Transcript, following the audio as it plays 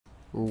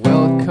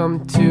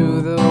Welcome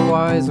to the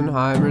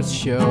Weisenheimers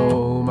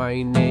show.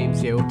 My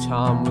name's Yo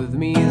Tom, with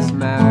me is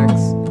Max.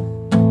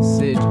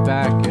 Sit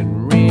back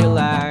and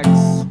relax.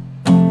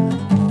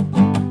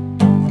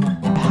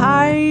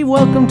 Hi,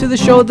 welcome to the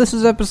show. This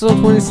is episode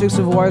 26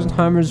 of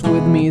Weisenheimers.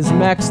 With me is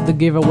Max, the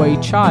giveaway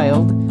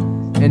child,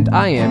 and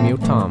I am Yo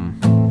Tom.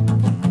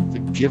 The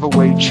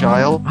giveaway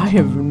child? I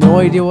have no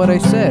idea what I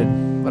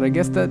said, but I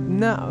guess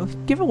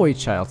giveaway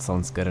child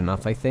sounds good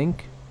enough, I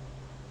think.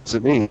 What does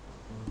it mean?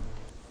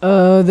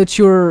 That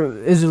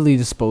you're easily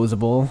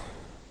disposable.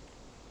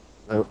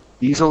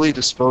 Easily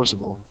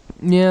disposable.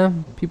 Yeah,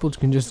 people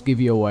can just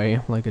give you away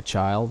like a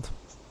child.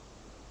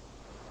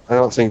 I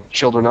don't think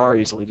children are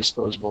easily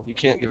disposable. You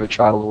can't give a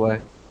child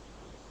away.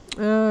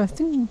 I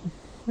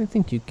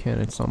think you can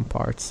in some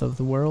parts of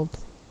the world.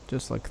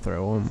 Just like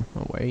throw them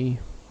away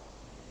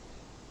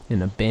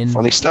in a bin.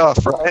 Funny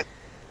stuff, right?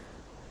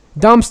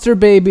 Dumpster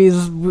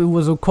babies. It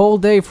was a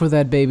cold day for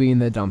that baby in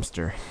the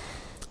dumpster.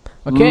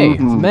 Okay,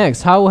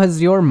 Max, how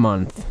has your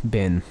month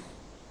been?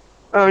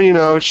 Oh,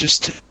 it's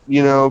just,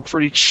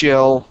 pretty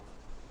chill.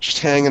 Just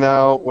hanging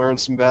out, wearing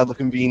some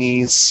bad-looking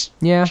beanies.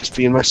 Yeah, Just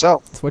being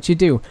myself. that's what you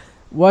do.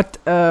 What'd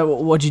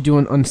you do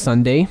on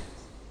Sunday?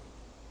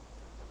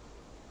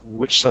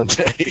 Which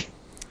Sunday?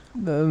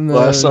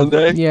 Last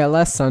Sunday? Yeah,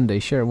 last Sunday,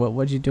 sure.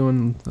 What'd you do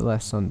on the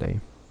last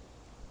Sunday?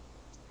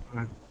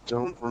 I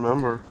don't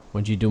remember.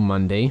 What'd you do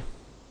Monday?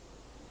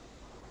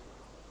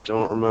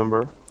 Don't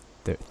remember.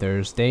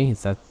 Thursday?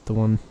 Is that the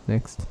one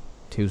next?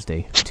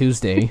 Tuesday.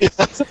 Tuesday.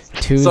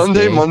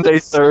 Sunday, Monday,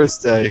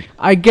 Thursday.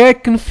 I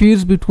get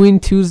confused between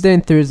Tuesday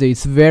and Thursday.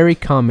 It's very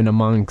common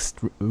amongst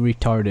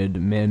retarded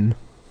men.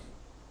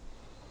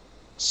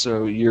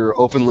 So you're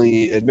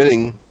openly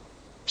admitting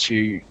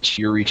to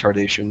your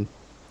retardation.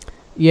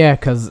 Yeah,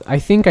 'cause I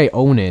think I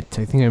own it.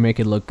 I think I make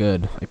it look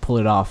good. I pull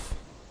it off.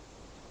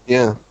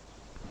 Yeah,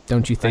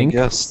 Don't you I think?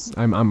 guess.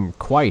 I'm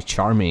quite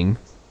charming.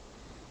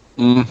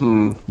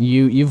 Mm-hmm.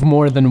 You've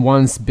more than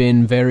once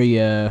been very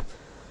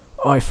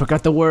I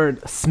forgot the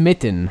word,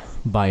 smitten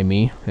by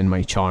me and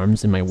my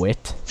charms and my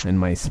wit and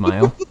my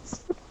smile.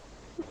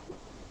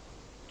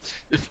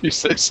 If you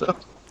say so.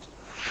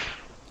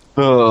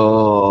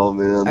 Oh,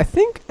 man.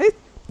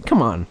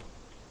 Come on.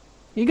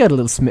 You got a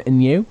little smit in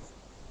you.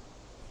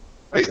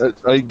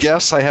 I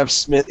guess I have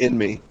Smit in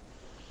me.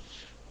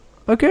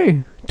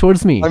 Okay,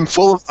 towards me. I'm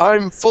full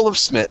of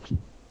Smit.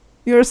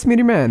 You're a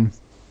smitty man.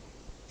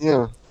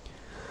 Yeah.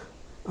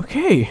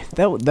 Okay,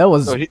 that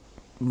was So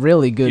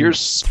really good. here's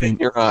Smit in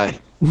your eye.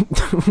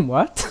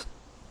 What?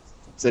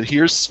 Said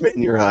here's Smit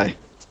in your eye.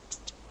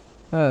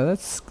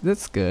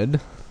 That's good.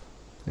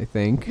 I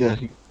think. Yeah.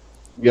 You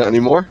got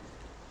any more?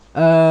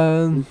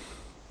 Got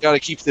to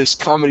keep this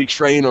comedy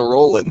train a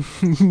rolling.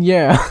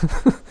 Yeah.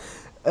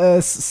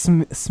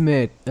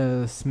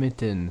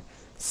 Smitten.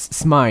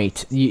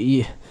 Smite.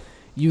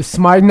 You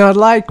smite not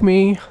like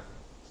me.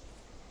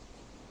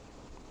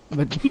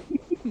 But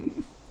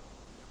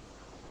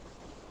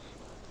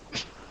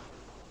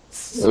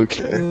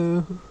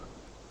Okay.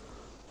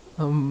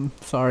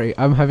 Sorry.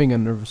 I'm having a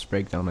nervous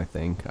breakdown, I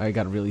think. I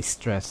got really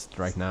stressed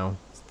right now,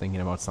 thinking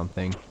about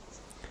something.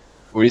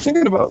 What are you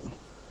thinking about?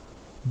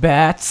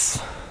 Bats.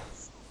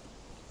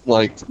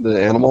 Like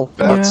the animal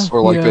bats, Yeah,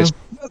 or like yeah.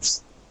 baseball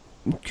bats?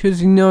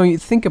 Because, you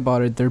think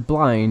about it, they're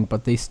blind,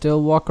 but they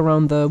still walk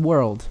around the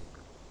world.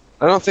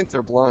 I don't think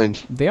they're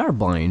blind. They are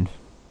blind.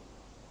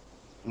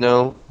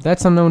 No,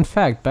 That's a known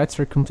fact. Bats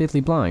are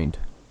completely blind.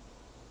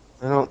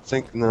 I don't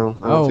think. No,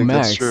 I don't think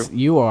Max, that's true.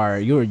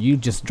 you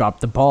just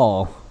dropped the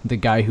ball. The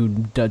guy who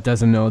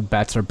doesn't know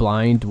bats are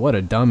blind. What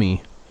a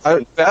dummy.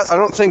 I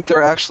don't think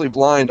they're actually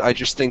blind. I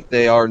just think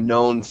they are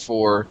known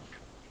for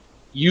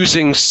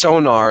using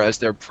sonar as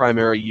their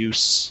primary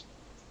use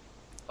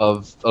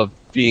of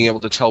being able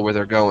to tell where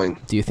they're going.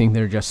 Do you think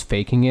they're just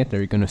faking it?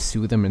 Are you gonna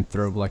sue them and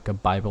throw like a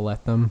Bible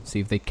at them, see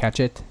if they catch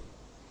it?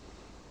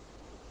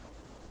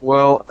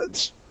 Well,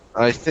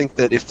 I think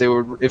that if they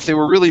were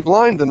really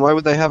blind, then why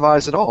would they have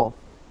eyes at all?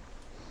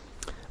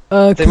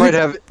 They might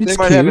have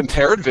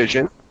impaired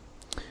vision.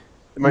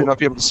 They might not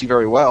be able to see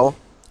very well.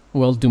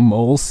 Well, do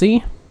moles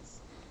see?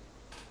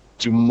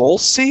 Do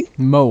moles see?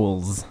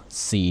 Moles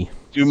see.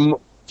 Do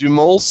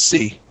moles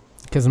see?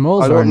 Because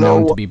moles I are don't know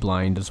known to be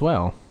blind as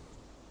well.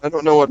 I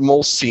don't know what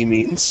mole see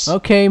means.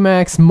 Okay,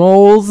 Max,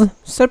 moles,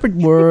 separate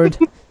word,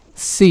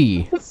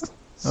 see.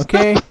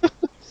 Okay?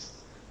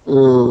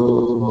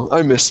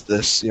 I missed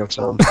this,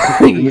 Tom.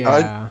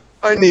 Yeah.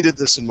 I needed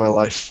this in my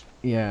life.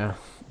 Yeah.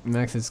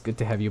 Max, it's good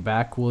to have you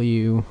back. Will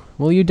you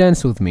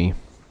dance with me?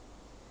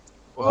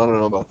 Well, I don't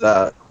know about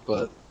that,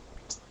 but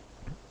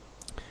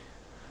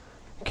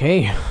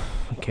Okay,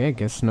 I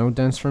guess no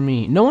dance for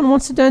me. No one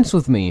wants to dance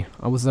with me.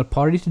 I was at a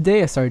party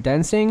today, I started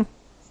dancing.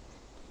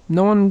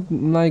 No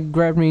one,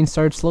 grabbed me and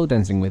started slow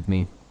dancing with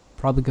me.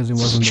 Probably because it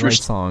wasn't the right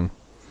song.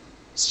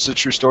 Is this a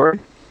true story?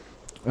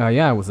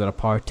 Yeah, I was at a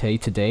party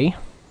today.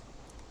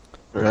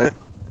 Alright.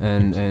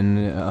 And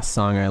a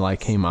song I like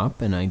came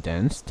up, and I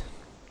danced.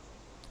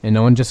 And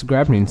no one just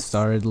grabbed me and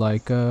started,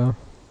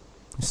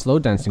 slow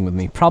dancing with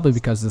me. Probably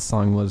because the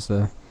song was,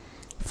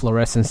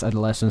 Fluorescence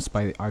Adolescence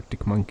by the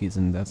Arctic Monkeys,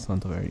 and that's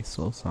not a very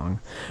slow song.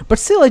 But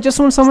still, I just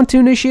want someone to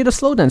initiate a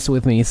slow dance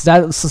with me. Is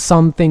that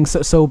something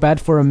so bad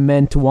for a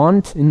man to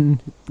want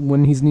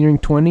when he's nearing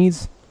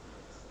 20s?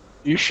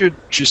 You should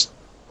just,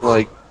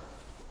 like...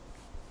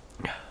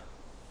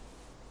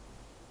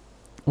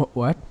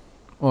 What?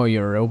 Oh,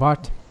 you're a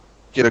robot?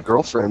 Get a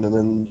girlfriend, and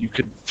then you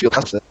could feel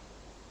past it.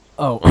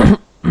 Oh.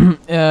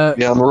 Yeah,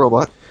 I'm a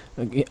robot.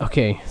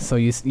 Okay, so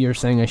you're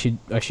saying I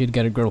should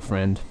get a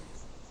girlfriend.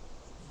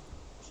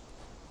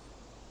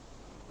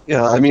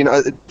 Yeah, I mean,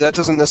 that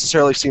doesn't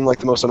necessarily seem like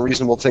the most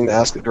unreasonable thing to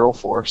ask a girl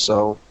for,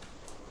 so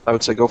I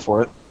would say go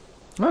for it.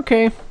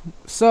 Okay,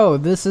 so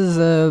this is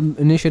an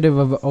initiative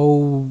of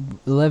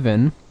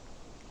 011.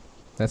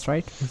 That's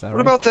right? Is that What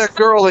right? about that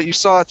girl that you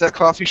saw at that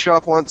coffee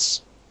shop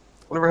once?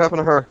 Whatever happened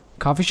to her?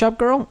 Coffee shop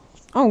girl?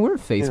 Oh, we're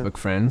Facebook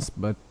friends,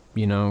 but,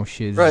 you know,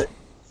 she's Right.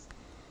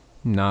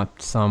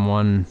 not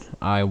someone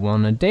I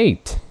want to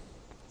date.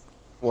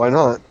 Why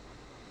not?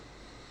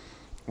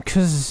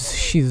 Because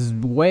she's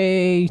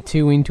way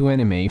too into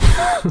anime.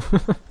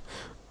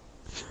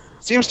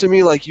 Seems to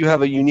me like you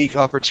have a unique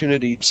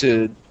opportunity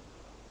to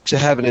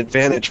have an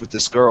advantage with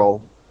this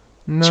girl,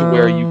 No. to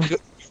where you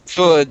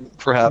could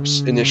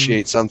perhaps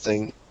initiate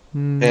something,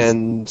 Mm,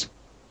 and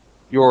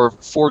you're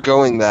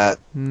foregoing that.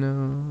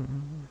 no.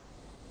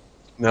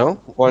 No?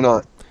 Why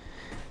not?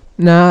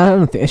 Nah, I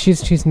don't think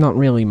she's not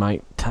really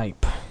my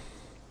type.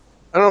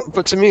 I don't.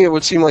 But to me, it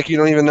would seem like you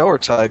don't even know her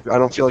type. I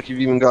don't feel like you've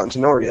even gotten to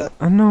know her yet.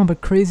 I know,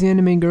 but crazy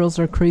anime girls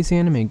are crazy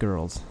anime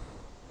girls.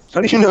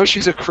 How do you know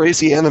she's a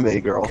crazy anime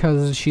girl?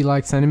 Because she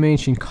likes anime and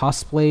she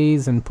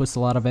cosplays and puts a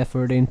lot of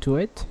effort into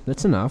it.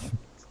 That's enough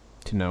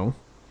to know.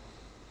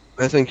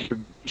 I think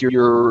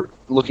you're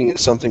looking at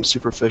something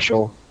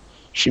superficial.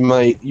 She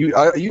might. You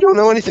don't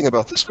know anything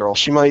about this girl.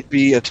 She might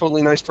be a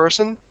totally nice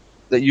person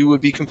that you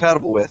would be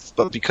compatible with,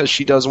 but because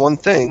she does one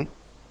thing,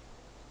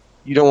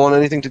 you don't want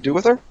anything to do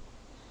with her?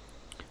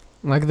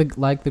 Like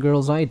the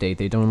girls I date,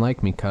 they don't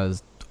like me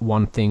because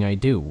one thing I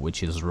do,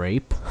 which is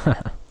rape.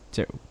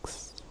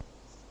 Jokes.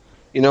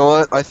 You know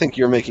what? I think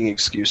you're making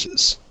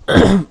excuses.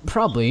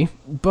 Probably,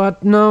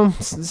 but no,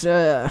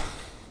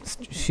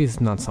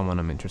 she's not someone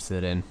I'm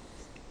interested in.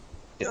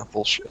 Yeah,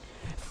 bullshit.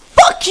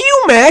 Fuck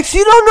you, Max!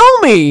 You don't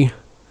know me!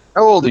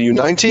 How old are you,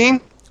 19?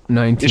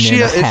 19 If she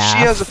and a half.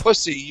 has a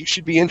pussy, you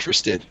should be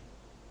interested.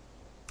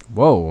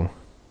 Whoa.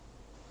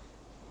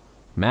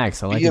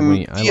 Max, I like Be it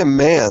when you... a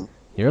man.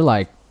 You're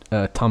like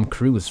Tom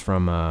Cruise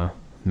from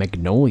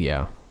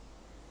Magnolia.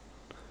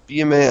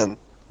 Be a man.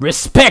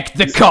 Respect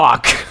the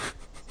cock!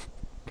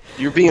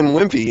 You're being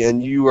wimpy,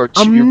 and you're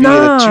I'm being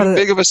not. too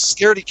big of a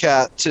scaredy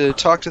cat to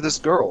talk to this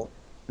girl.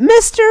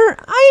 Mister,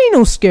 I ain't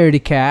no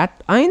scaredy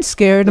cat. I ain't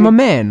scared, I'm a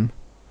man.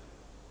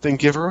 Then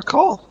give her a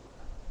call.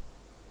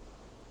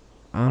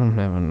 I don't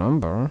have a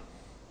number.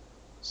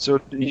 So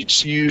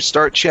you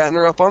start chatting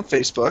her up on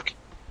Facebook,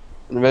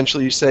 and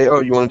eventually you say,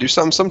 "Oh, you want to do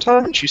something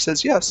sometime?" And she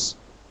says yes.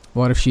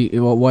 What if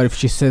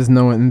she says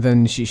no and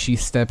then she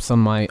steps on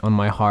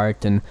my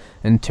heart and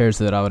tears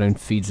it out and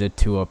feeds it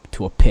to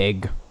a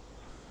pig?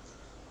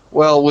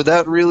 Well, would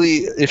that really?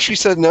 If she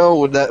said no,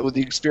 would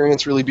the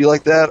experience really be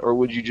like that, or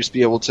would you just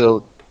be able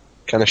to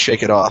kind of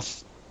shake it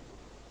off?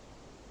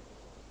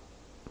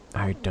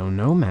 I don't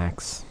know,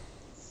 Max.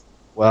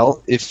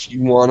 Well, if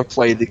you want to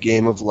play the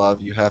game of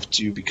love, you have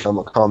to become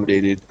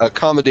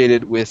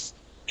accommodated with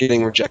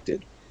getting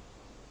rejected.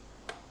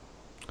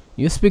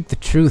 You speak the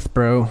truth,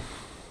 bro.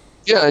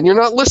 Yeah, and you're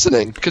not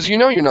listening because you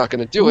know you're not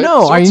going to do it.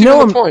 No, so I what's know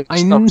even the point of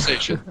this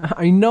conversation?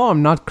 I know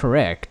I'm not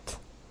correct.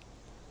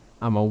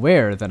 I'm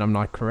aware that I'm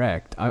not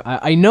correct.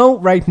 I know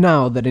right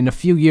now that in a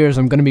few years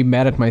I'm gonna be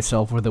mad at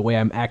myself for the way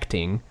I'm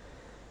acting,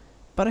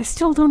 but I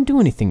still don't do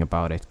anything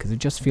about it because it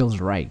just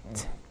feels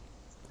right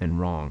and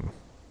wrong.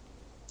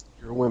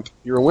 You're a wimp.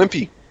 You're a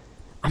wimpy.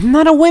 I'm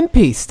not a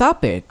wimpy.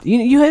 Stop it.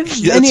 You have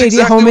Yeah, any that's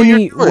idea how exactly what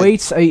many you're doing.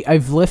 weights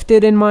I've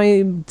lifted in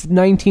my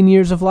 19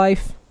 years of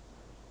life?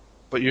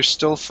 But you're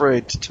still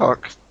afraid to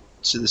talk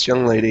to this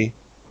young lady.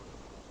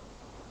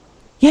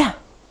 Yeah,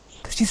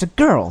 because she's a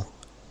girl.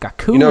 Got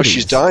cooties. You know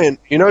she's dying.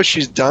 You know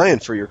she's dying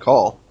for your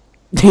call.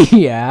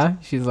 Yeah,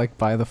 she's like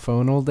by the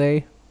phone all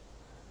day.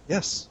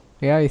 Yes,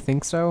 Yeah, you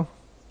think so?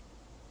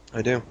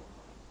 I do.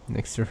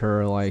 Next to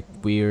her, like,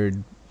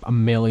 weird, a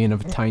million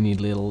of tiny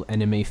little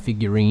anime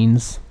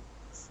figurines.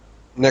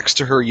 Next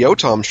to her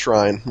Yotam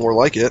shrine, more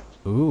like it.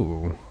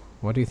 Ooh,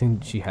 what do you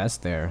think she has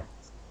there?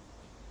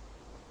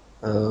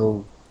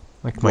 Oh,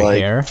 Like my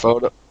like hair?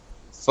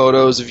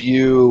 photos of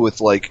you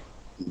with like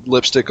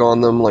lipstick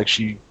on them, like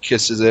she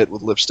kisses it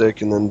with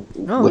lipstick, and then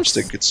Oh,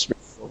 lipstick gets smeared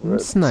over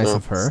It's it. nice So,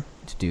 of her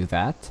to do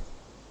that.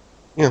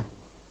 Yeah.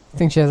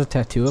 Think she has a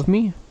tattoo of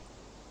me?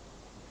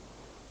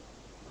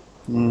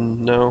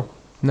 No.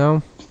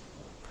 No?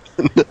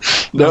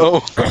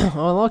 No.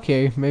 Well,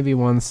 okay, maybe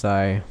once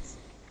I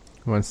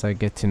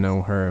get to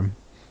know her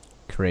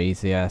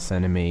crazy ass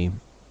anime I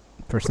don't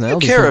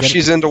personality. care if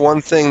she's into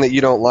one thing that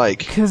you don't like.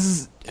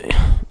 Because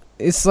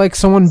it's like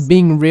someone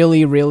being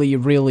really, really,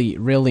 really,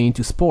 really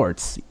into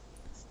sports.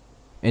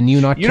 and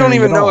you not You don't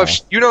caring even at know all. if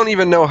you don't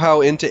even know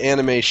how into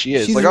anime she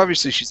is. She's- Like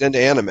obviously she's into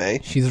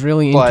anime. She's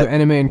really but- into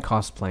anime and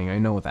cosplaying. I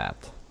know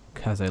that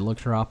because I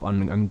looked her up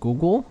on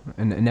Google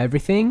and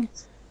everything.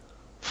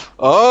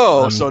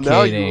 Oh, I'm so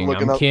now kidding. you're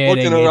looking I'm up, kidding.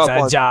 looking her It's up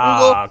a on joke.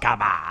 Google.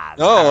 Come on.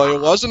 No,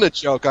 it wasn't a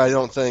joke. I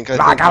don't think.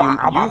 I think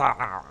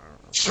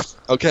you.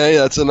 Okay,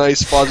 that's a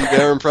nice Fozzie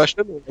Bear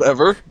impression, or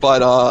whatever.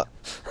 But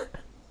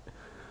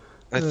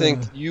I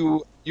think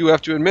you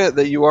have to admit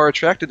that you are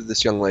attracted to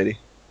this young lady.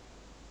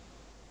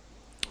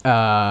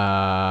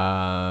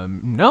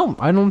 No,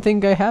 I don't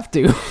think I have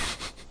to.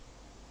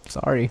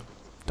 Sorry,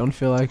 don't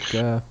feel like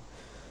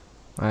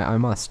I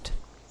must.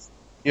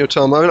 You know,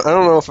 Tom, I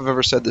don't know if I've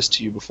ever said this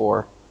to you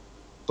before,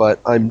 but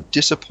I'm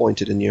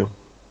disappointed in you.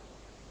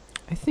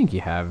 I think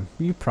you have.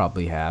 You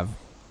probably have.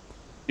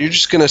 You're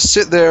just gonna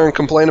sit there and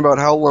complain about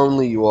how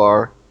lonely you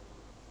are,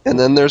 and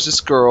then there's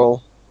this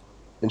girl,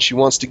 and she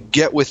wants to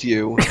get with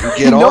you and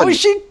get No, on you.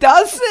 she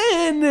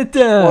doesn't.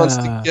 Wants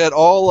to get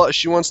all.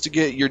 She wants to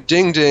get your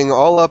ding ding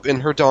all up in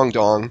her dong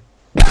dong,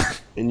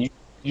 and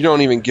you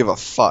don't even give a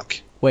fuck.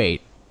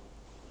 Wait,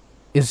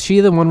 is she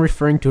the one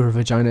referring to her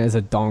vagina as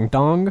a dong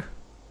dong?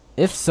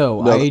 If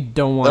so, No, I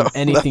don't want no,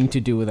 anything to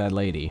do with that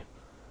lady.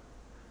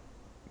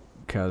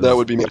 Cause That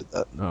would be me.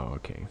 That. Oh,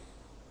 okay.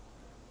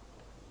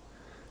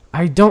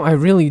 I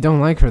really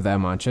don't like her that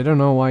much. I don't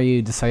know why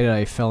you decided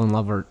I fell in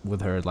love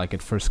with her like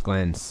at first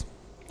glance.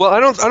 Well, I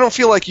don't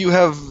feel like you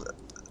have.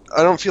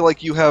 I don't feel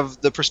like you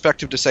have the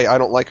perspective to say I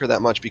don't like her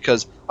that much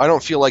because I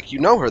don't feel like you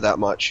know her that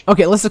much.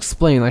 Okay, let's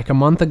explain. Like a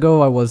month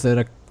ago, I was at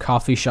a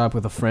coffee shop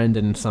with a friend,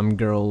 and some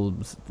girl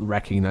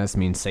recognized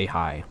me and say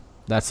hi.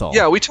 That's all.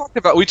 Yeah, we talked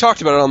about it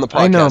on the podcast.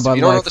 I know, If but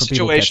you don't know like, the for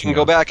people situation, catching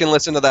go up. back and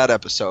listen to that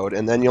episode,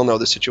 and then you'll know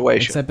the It's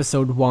situation.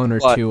 episode 1 or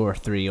But- 2 or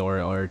 3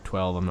 or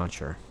 12. I'm not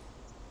sure.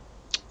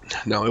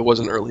 No, it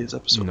wasn't early as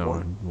episode No, it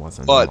one.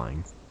 wasn't. But- I'm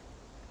lying.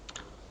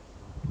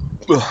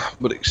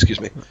 But excuse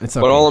me. It's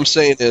But okay. all I'm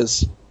saying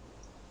is,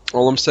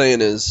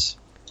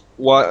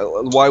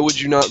 why would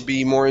you not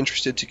be more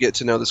interested to get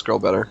to know this girl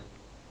better?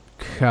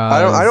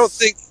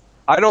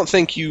 I don't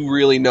think you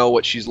really know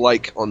what she's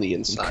like on the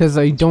inside. Because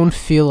I don't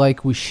feel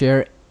like we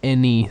share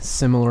any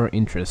similar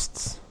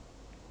interests.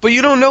 But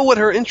you don't know what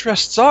her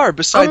interests are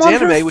besides I'm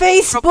on anime. her which-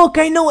 Facebook.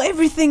 I know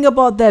everything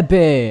about that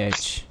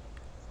bitch.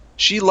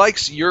 She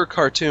likes your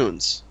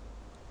cartoons.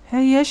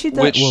 Hey, yeah, she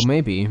does. Which- Well,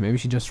 maybe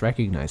she just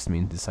recognized me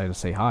and decided to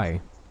say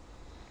hi.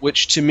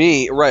 Which to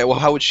me, right, well,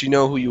 how would she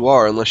know who you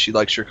are unless she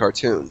likes your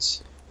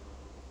cartoons?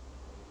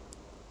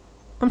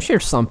 I'm sure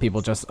some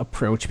people just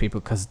approach people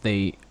because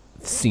they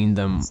seen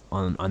them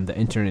on the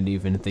internet,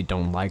 even if they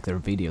don't like their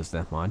videos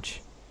that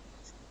much.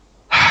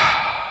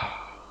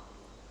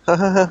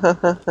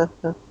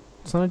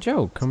 It's not a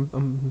joke.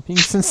 I'm being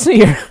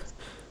sincere.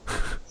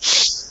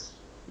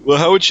 Well,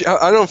 how would she?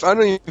 I don't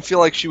even feel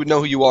like she would know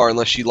who you are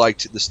unless she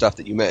liked the stuff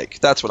that you make.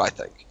 That's what I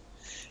think.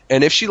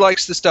 And if she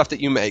likes the stuff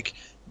that you make,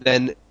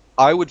 then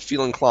I would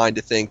feel inclined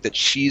to think that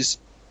she's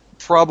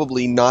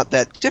probably not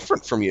that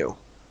different from you.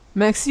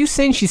 Max, you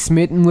saying she's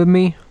smitten with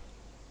me?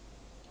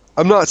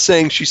 I'm not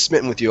saying she's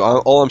smitten with you.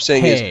 All I'm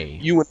saying Hey.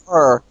 is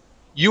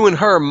you and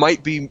her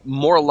might be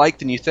more alike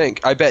than you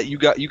think. I bet you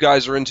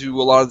guys are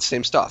into a lot of the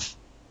same stuff.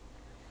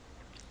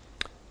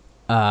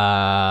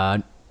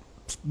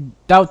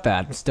 Doubt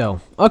that,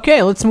 still.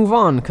 Okay, let's move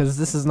on, because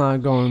this is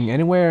not going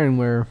anywhere, and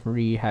we're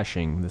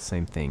rehashing the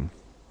same thing.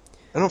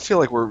 I don't feel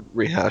like we're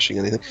rehashing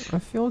anything. I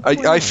feel like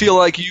we I are. feel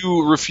like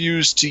you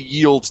refuse to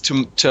yield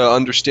to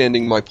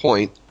understanding my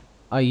point.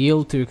 I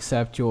yield to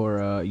accept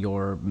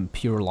your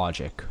pure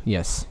logic.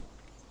 Yes.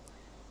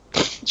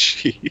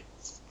 Gee.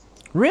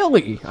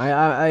 Really?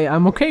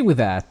 I'm okay with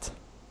that.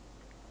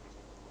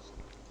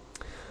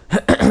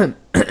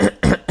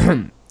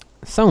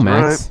 So,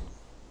 Max,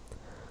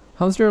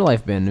 how's your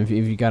life been? If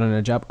you got on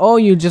a job? Oh,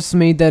 you just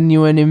made that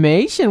new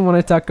animation. Want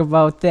to talk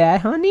about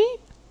that, honey?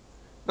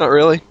 Not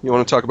really. You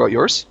want to talk about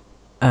yours?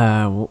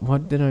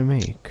 What did I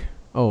make?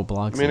 Oh,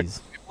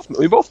 Bloxies.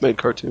 We both made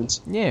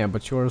cartoons. Yeah,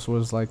 but yours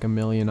was like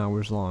 1,000,000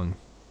 hours long.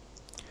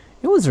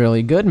 It was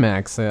really good,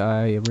 Max.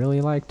 I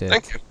really liked it.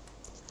 Thank you.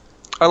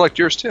 I liked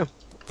yours too.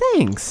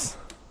 Thanks.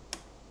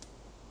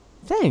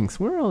 Thanks.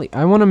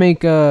 I want to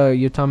make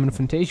Yotam and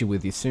Fantasia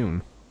with you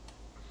soon.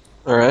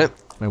 All right.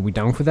 Are we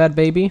down for that,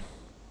 baby?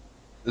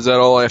 Is that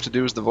all I have to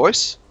do? Is the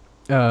voice?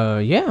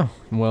 Yeah.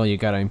 Well, you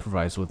gotta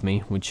improvise with me,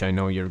 which I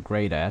know you're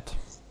great at.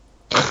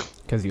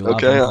 Because you love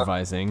Okay,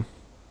 improvising.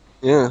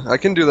 Yeah, I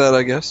can do that,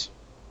 I guess.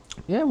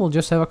 Yeah, we'll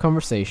just have a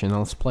conversation.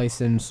 I'll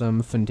splice in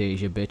some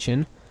Fantasia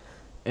bitchin'.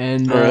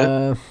 And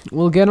Alright.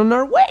 we'll get on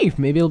our way.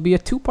 Maybe it'll be a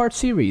 2-part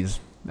series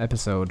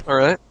episode. All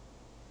right.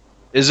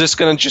 Is this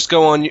gonna just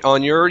go on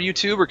your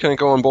YouTube, or can it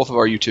go on both of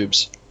our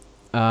YouTubes?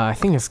 I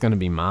think it's gonna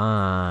be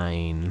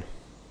mine.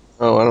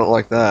 Oh, I don't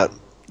like that.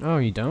 Oh,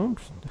 you don't?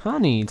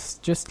 Honey, it's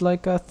just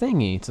like a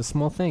thingy. It's a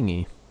small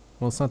thingy.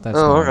 Well, it's not that Oh,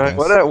 small, all I right.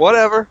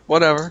 guess.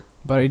 Whatever.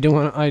 But I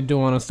do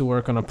want us to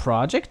work on a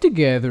project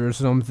together or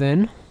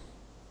something.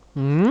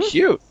 Hmm?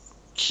 Cute.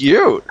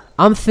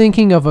 I'm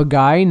thinking of a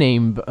guy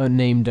named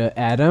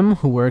Adam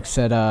who works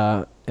at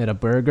a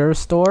burger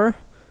store,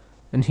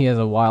 and he has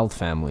a wild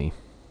family.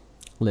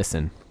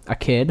 Listen, a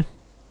kid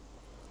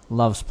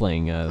loves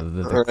playing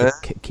the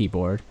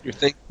keyboard. You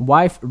think?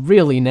 Wife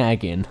really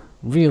nagging,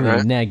 really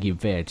Alright. naggy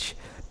bitch.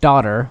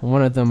 Daughter,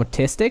 one of them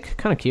autistic,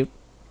 kind of cute.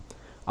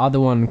 Other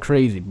one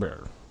crazy,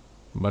 brr.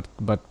 but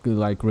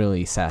like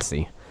really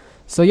sassy.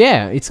 So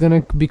yeah, it's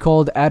gonna be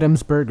called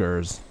Adam's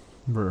Burgers.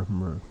 Brr,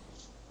 brr.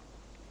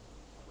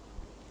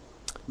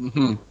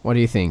 Mm-hmm. What do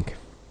you think?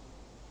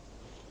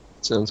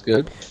 Sounds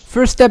good.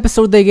 First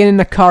episode, they get in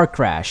a car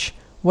crash.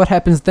 What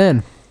happens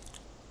then?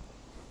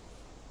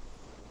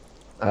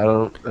 I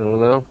don't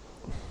know.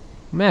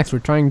 Max, we're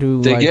trying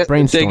to They like get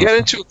brainstorm. they get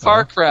into a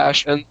car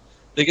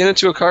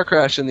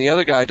crash and the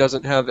other guy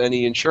doesn't have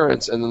any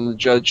insurance, and then the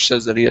judge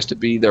says that he has to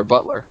be their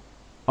butler.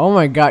 Oh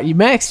my god,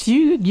 Max,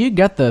 you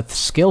got the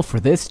skill for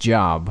this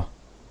job.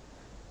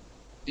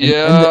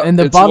 And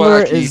the it's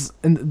butler wacky. is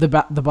the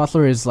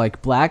butler is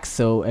like black,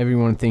 so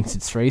everyone thinks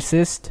it's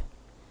racist.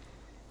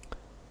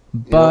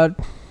 But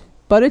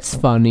it's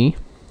funny.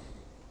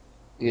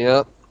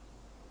 Yep.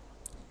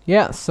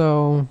 Yeah,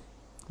 so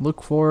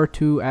look forward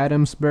to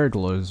Adam's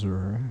Burglars.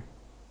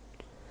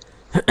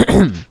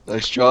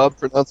 Nice job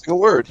pronouncing a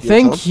word.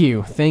 Thank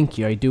you.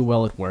 I do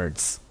well at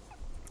words.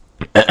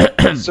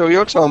 So,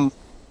 Yotam,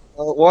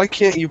 why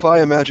can't you buy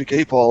a magic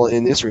 8-ball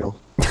in Israel?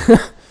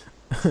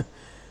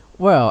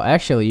 Well,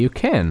 actually, you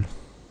can.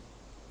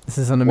 This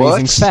is an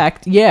amazing What?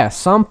 fact. Yeah,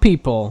 some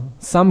people,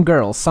 some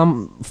girls,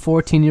 some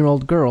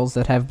 14-year-old girls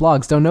that have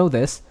blogs don't know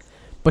this,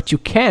 but you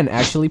can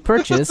actually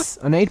purchase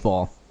an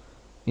 8-ball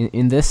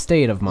in this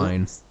state of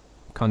mine.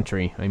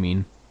 Country, I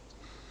mean.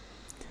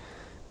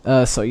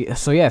 So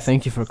yeah,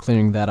 thank you for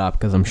clearing that up,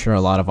 because I'm sure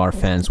a lot of our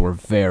fans were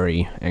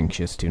very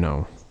anxious to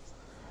know.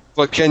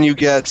 But can you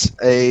get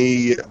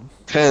a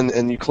pen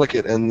and you click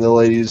it and the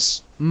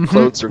lady's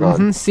clothes are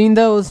gone? Seen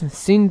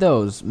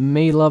those.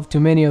 May love to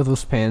many of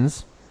those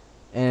pens.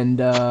 And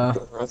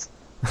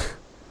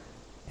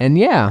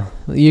yeah,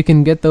 you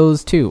can get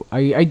those too.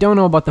 I don't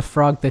know about the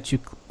frog that you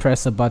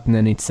press a button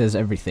and it says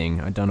everything.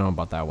 I don't know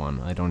about that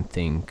one. I don't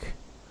think.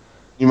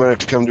 You might have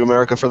to come to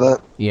America for that.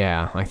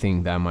 Yeah, I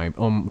think that might.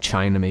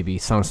 China maybe.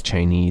 Sounds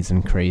Chinese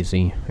and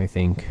crazy, I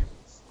think.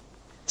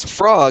 It's a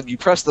frog. You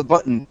press the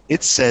button.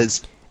 It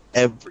says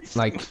everything.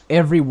 Like,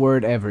 every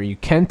word ever. You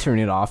can't turn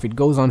it off. It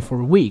goes on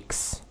for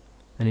weeks.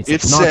 And it's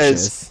It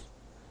obnoxious. says-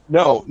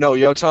 No,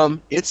 Yotam.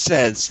 It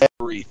says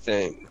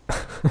everything.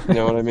 You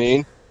know what I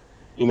mean?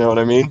 You know what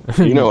I mean?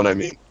 You know what I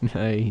mean.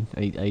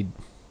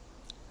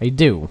 I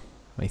do,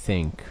 I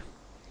think.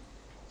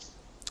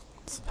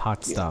 It's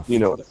hot stuff. You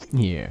know what I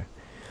mean. Yeah.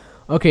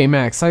 Okay,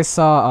 Max, I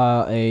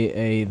saw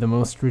the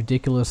most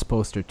ridiculous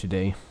poster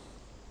today.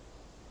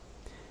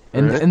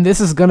 And Alright. and this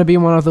is gonna be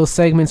one of those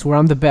segments where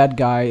I'm the bad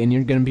guy and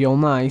you're gonna be all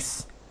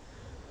nice.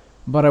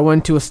 But I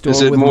went to a store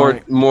Is it with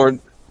more?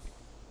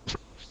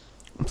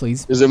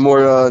 Please. Is it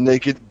more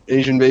naked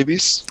Asian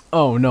babies?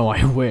 Oh no,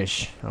 I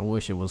wish. I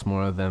wish it was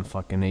more of them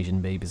fucking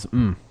Asian babies.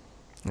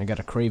 I got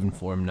a craving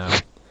for them now.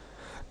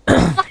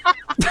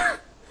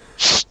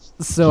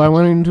 So I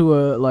went into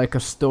a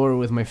store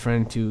with my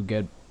friend to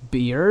get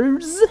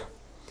beers.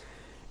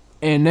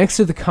 And next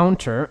to the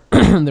counter,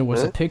 there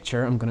was a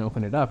picture. I'm gonna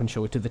open it up and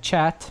show it to the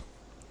chat.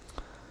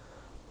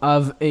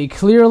 Of a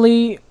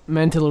clearly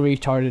mentally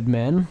retarded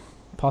man,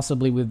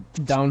 possibly with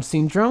Down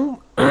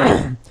syndrome,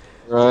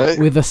 Right.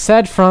 with a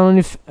sad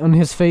frown on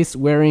his face,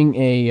 wearing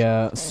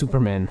a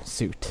Superman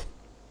suit.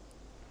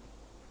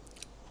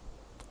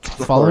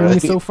 Following me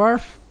Alright. so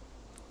far?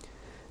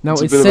 Now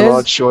It's a it bit of an odd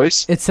says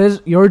choice. it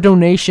says your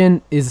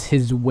donation is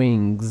his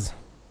wings.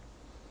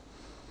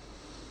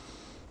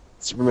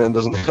 Superman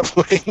doesn't have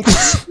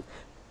wings.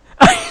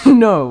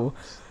 No,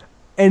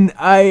 and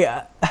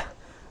I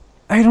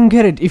don't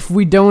get it. If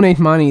we donate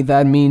money,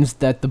 that means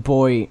that the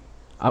boy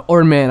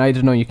or man, I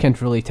don't know. You can't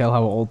really tell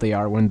how old they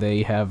are when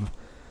they have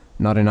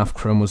not enough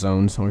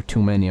chromosomes or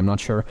too many. I'm not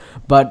sure,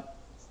 but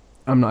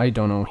I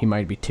don't know. He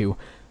might be two.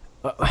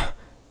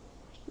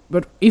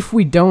 But if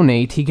we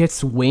donate, he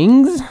gets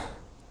wings.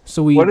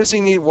 So we. What does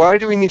he need? Why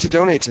do we need to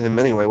donate to him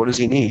anyway? What does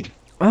he need?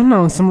 I don't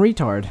know. Some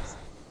retard.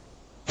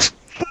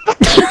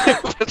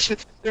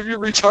 If you're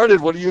retarded,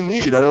 what do you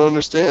need? I don't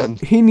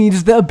understand. He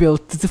needs the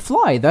ability to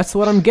fly. That's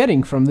what I'm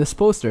getting from this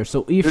poster.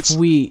 So if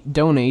we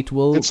donate,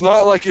 we'll. It's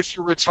not like if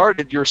you're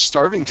retarded, you're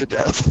starving to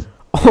death.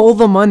 All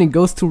the money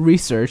goes to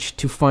research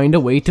to find a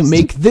way to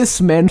make this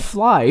man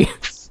fly.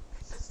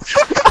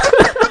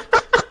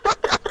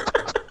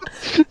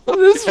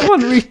 This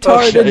one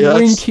retarded Okay, that's-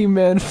 winky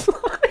man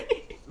fly.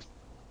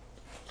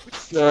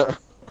 Uh,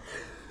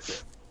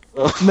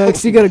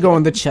 Max, you gotta go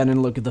on the chat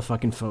and look at the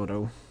fucking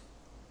photo.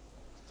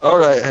 all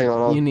right, hang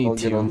on. You I'll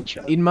need get on the to.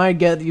 chat. It might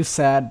get you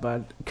sad,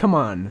 but come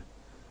on.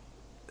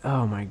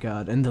 Oh my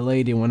god. And the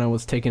lady, when I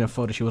was taking a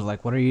photo, she was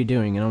like, "What are you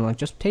doing?" And I'm like,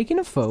 "Just taking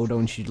a photo."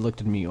 And she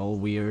looked at me all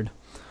weird.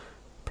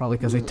 Probably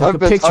because I took I've a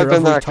been- picture I've been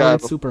of that guy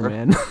retarded before.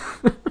 Superman.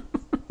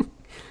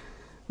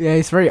 Yeah,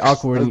 it's very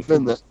awkward I've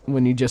been there.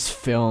 when you just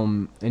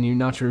film and you're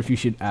not sure if you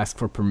should ask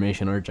for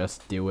permission or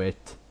just do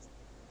it.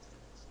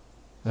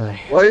 Why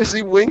is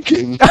he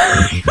winking?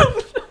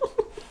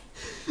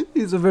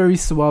 He's a very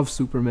suave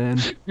Superman.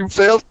 You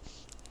failed.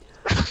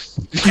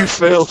 You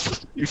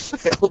failed. You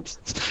failed.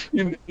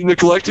 You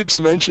neglected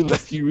to mention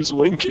that he was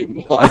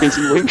winking. Why is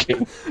he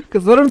winking?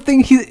 Because I don't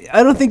think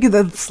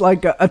that's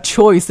like a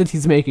choice that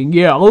he's making.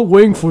 Yeah, I'll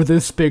wing for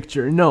this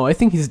picture. No, I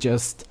think he's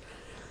just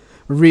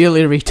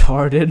really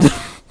retarded.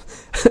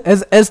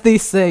 as they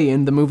say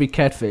in the movie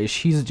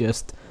Catfish, he's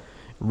just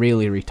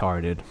really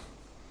retarded.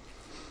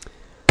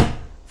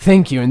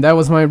 Thank you, and that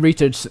was my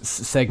research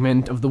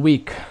segment of the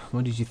week.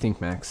 What did you think,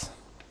 Max?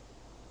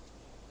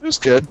 It was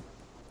good.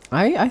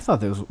 I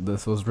thought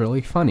this was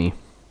really funny.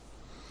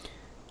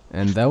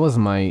 And that was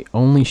my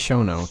only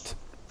show note.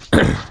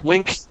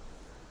 Wink.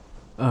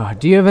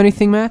 Do you have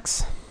anything,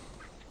 Max?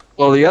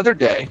 Well, the other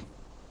day,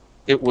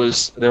 there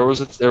was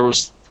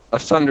a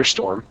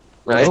thunderstorm,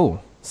 right? Oh,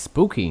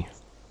 spooky.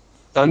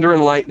 Thunder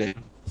and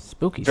lightning.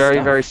 Spooky Very,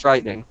 stuff. very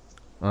frightening,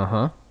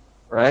 Uh-huh.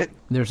 right?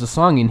 There's a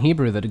song in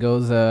Hebrew that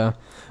goes,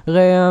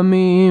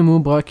 Re'amim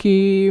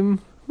u'brakim,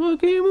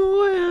 brakim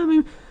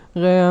u're'amim,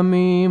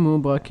 Re'amim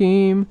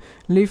u'brakim,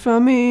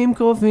 lifamim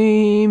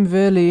krovim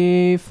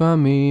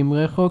ve'lifamim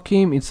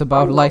rechokim. It's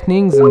about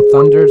lightnings and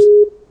thunders.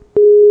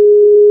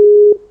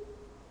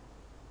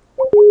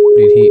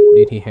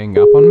 Did he hang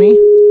up on me?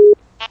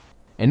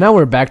 And now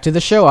we're back to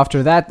the show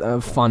after that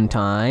fun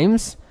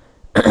times.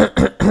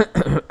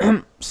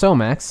 So,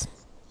 Max,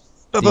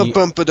 Bum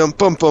bum bum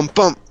bum bum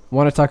bum.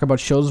 want to talk about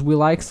shows we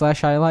like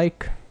 / I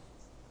like?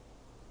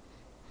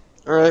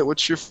 All right, what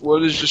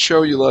is the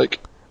show you like?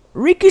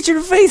 Ricky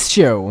Gervais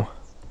show.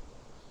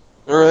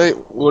 All right,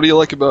 what do you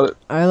like about it?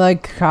 I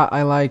like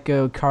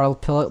Carl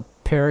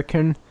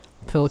Pilkington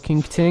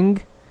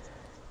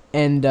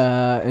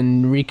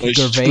and Ricky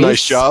Gervais.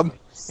 Nice job.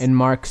 And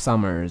Mark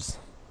Summers.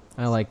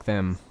 I like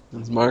them.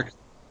 There's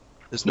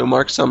no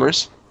Mark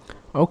Summers.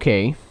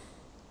 Okay.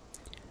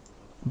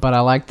 But I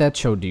like that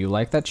show. Do you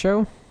like that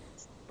show?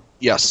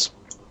 Yes.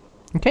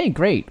 Okay,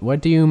 great.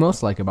 What do you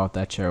most like about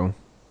that show?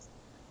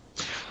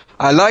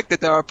 I like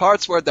that there are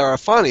parts where they are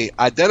funny.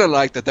 I didn't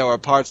like that there were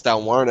parts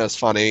that weren't as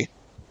funny.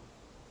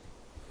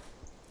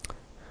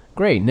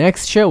 Great.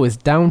 Next show is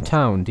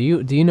Downtown. Do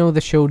you know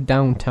the show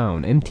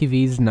Downtown?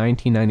 MTV's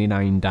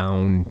 1999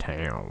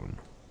 Downtown.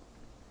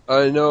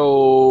 I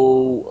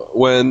know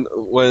when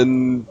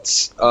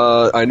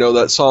I know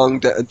that song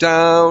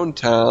Downtown.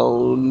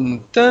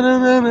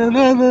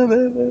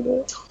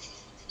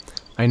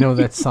 I know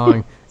that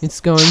song. It's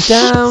going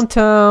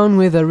downtown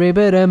with a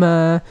ribbit and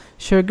my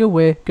sugar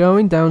way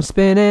going down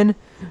spinning.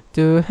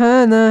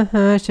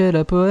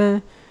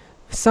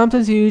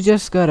 Sometimes you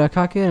just gotta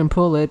cock it and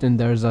pull it, and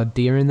there's a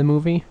deer in the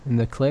movie, in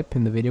the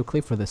video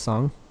clip for the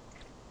song.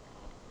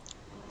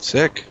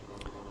 Sick.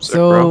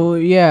 So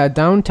yeah,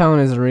 Downtown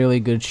is a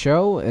really good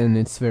show, and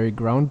it's very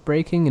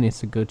groundbreaking, and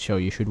it's a good show.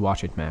 You should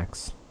watch it,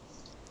 Max.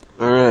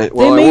 All right.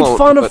 Well, They made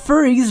fun of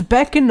furries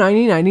back in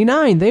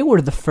 1999. They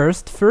were the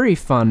first furry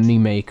funny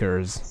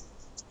makers.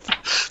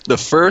 The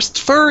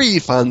first furry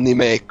funny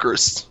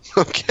makers.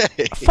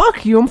 Okay.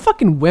 Fuck you! I'm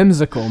fucking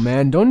whimsical,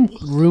 man. Don't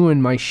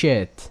ruin my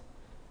shit.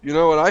 You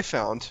know what I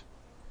found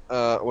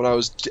when I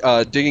was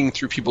digging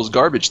through people's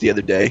garbage the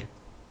other day?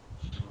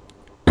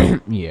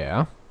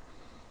 Yeah.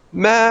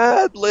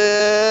 Mad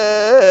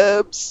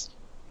Libs.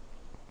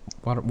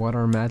 What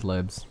are Mad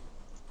Libs?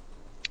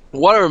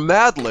 What are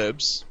Mad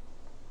Libs?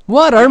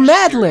 What are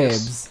Mad serious?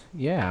 Libs?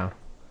 Yeah.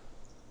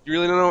 You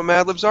really don't know what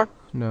Mad Libs are?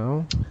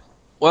 No.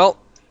 Well,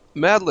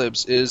 Mad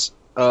Libs is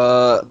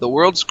the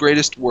world's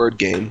greatest word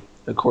game,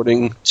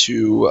 according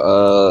to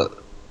the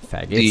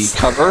Faggots.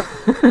 cover.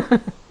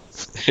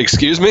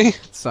 Excuse me?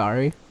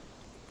 Sorry.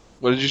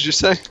 What did you just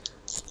say?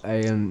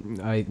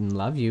 I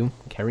love you.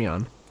 Carry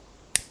on.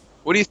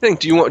 What do you think?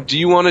 Do you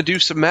want to do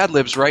some Mad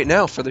Libs right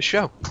now for the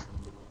show?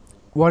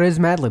 What is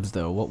Mad Libs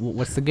though?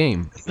 What's the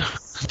game?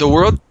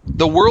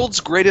 The world's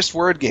greatest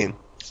word game.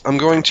 I'm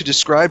going to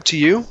describe to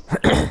you.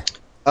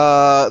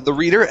 The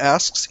reader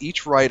asks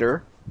each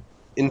writer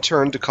in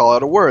turn to call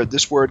out a word.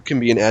 This word can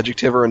be an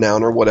adjective or a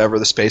noun or whatever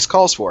the space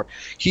calls for.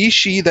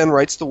 He/she then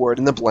writes the word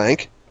in the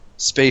blank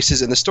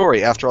spaces in the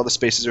story. After all the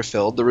spaces are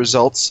filled, the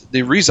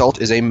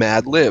result is a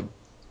Mad Lib.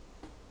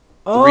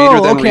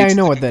 Oh, okay, I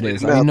know what that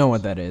is. I know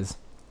what that is.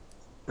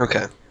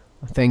 Okay.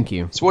 Thank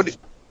you. So what do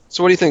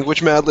you think?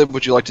 Which Mad Lib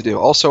would you like to do?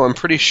 Also, I'm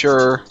pretty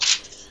sure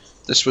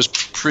this was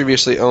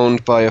previously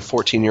owned by a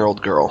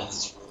 14-year-old girl.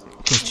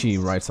 Because she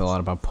writes a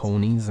lot about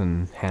ponies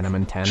and Hannah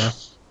Montana.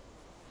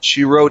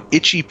 She wrote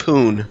Itchy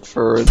Poon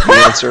for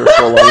the answer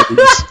for a lot of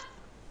these.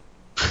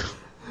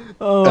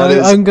 Oh,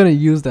 I'm gonna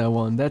use that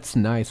one. That's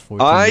nice for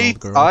 14-year-old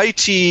girl.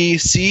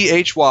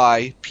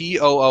 ITCHYPOON.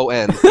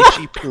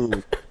 Itchy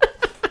Poon.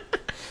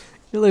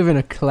 You live in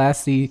a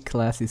classy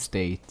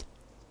state.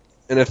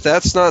 And if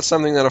that's not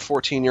something that a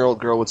 14-year-old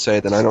girl would say,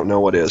 then I don't know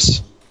what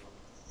is.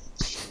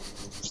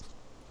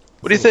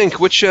 What do you think?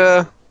 Which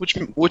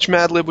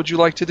Mad Lib would you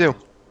like to do?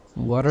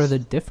 What are the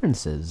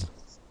differences?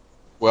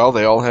 Well,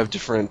 they all have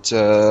different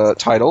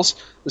titles.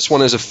 This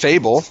one is a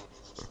fable.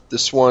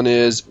 This one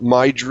is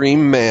My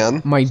Dream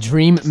Man. My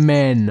Dream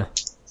Men.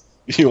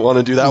 You want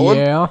to do that one?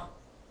 Yeah.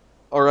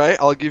 All right,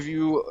 I'll give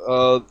you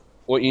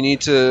what you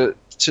need to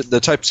the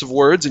types of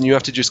words, and you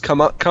have to just come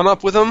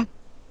up with them.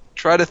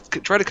 Try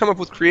to come up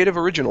with creative,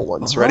 original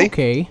ones. Ready?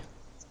 Okay.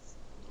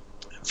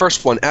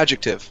 First one,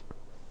 adjective.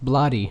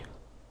 Bloody.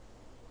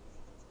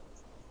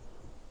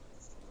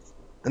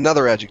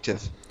 Another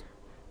adjective.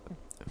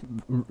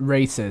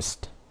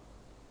 Racist.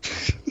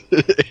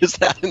 Is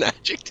that an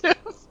adjective?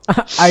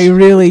 I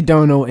really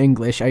don't know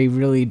English. I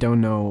really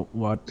don't know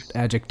what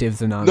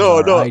adjectives and nouns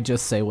are. No. I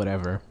just say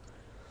whatever.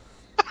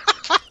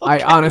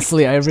 I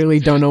honestly, I really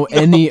don't know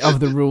any of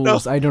the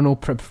rules. I don't know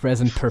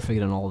present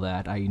perfect and all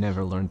that. I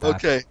never learned that.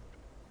 Okay.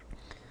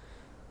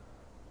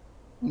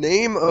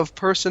 Name of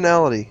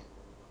personality.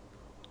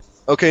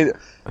 Okay.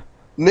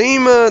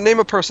 Name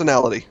a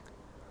personality.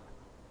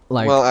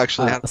 Like, Well,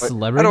 actually, a how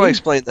celebrity? do I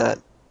explain that?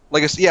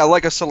 Like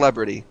like a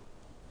celebrity.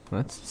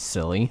 That's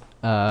silly.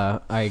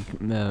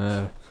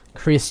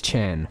 Chris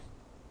Chan.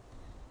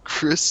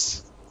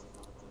 Chris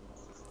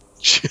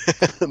Chan.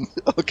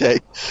 Okay.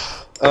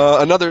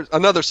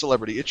 Another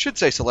celebrity. It should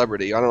say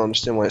celebrity. I don't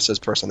understand why it says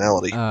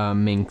personality.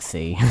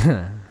 Minxie.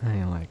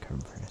 I like her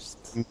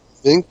breasts.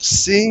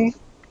 Minxie.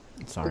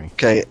 Sorry.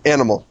 Okay.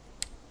 Animal.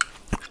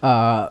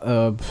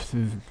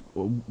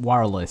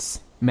 Wireless.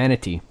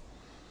 Manatee.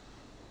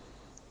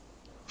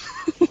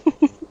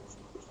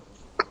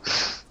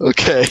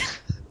 Okay.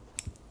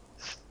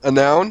 A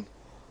noun.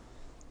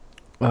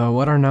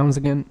 What are nouns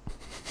again?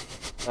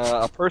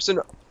 A person.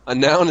 A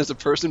noun is a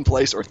person,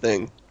 place, or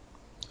thing.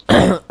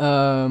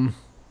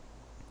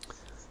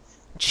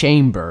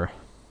 Chamber.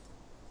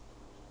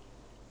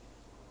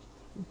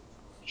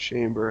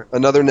 Chamber.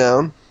 Another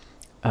noun.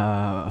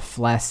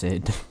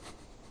 Flaccid.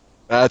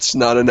 That's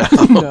not a noun.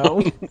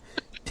 No.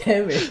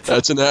 Damn it.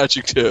 That's an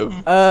adjective.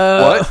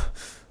 What?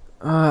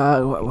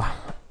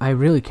 I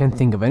really can't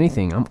think of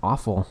anything. I'm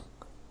awful.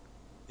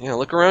 Yeah,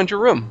 look around your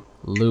room.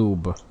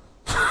 Lube.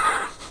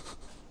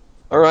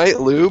 All right,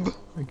 lube.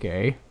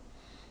 Okay.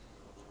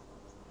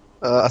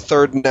 A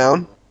third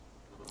noun.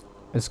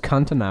 Is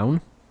cunt a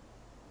noun?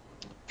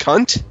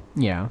 Cunt,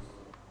 Yeah.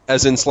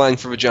 as in slang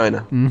for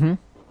vagina. Mm-hmm.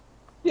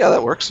 Yeah,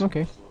 that works.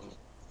 Okay.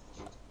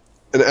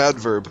 An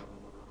adverb.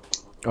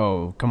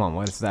 Oh, come on.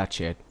 What is that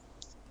shit?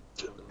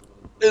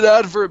 An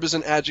adverb is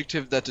an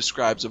adjective that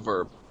describes a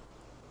verb.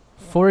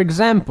 For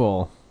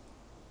example.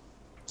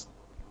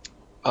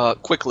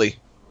 Quickly.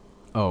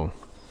 Oh.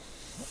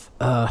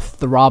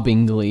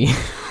 Throbbingly.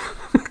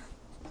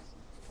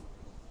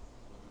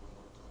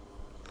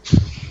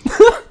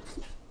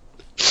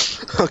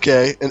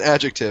 Okay, an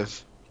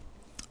adjective.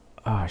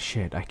 Oh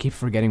shit! I keep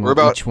forgetting We're what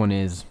about- each one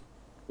is.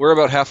 We're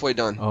about halfway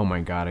done. Oh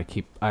my god!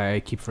 I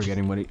keep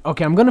forgetting what.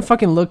 Okay, I'm gonna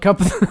fucking look up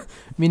the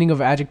meaning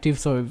of adjective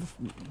so I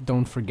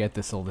don't forget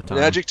this all the time.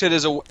 An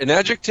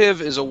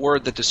adjective is a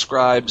word that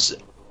describes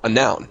a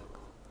noun.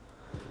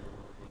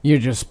 You're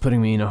just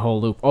putting me in a whole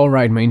loop. All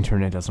right, my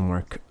internet doesn't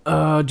work.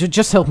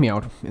 Just help me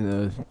out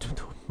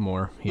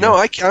more. Here. No,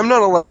 I'm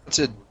not allowed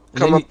to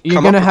come up. You're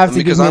come gonna up have with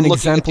to them give because me I'm an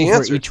looking at the example for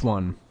answers. each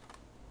one.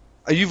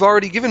 You've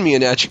already given me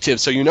an adjective,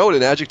 so you know what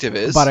an adjective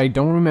is. But I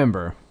don't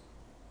remember.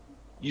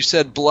 You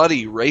said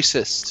bloody,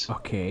 racist.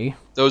 Okay.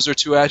 Those are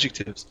two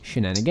adjectives.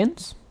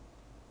 Shenanigans?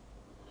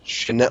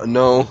 No,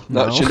 No.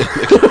 not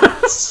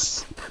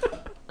shenanigans.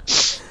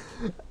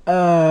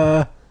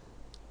 An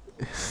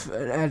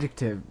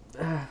adjective.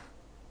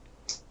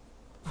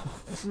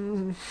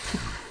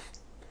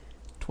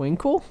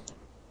 Twinkle?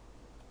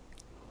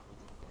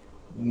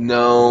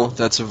 No,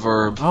 that's a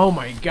verb. Oh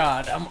my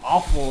god, I'm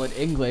awful at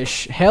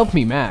English. Help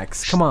me,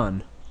 Max. Come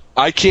on.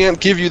 I can't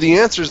give you the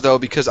answers though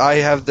because I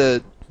have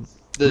the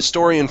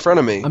story in front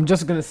of me. I'm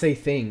just gonna say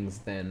things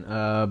then.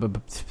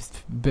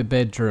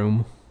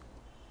 Bedroom.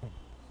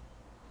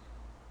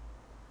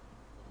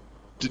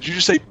 Did you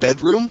just say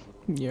bedroom?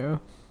 Yeah.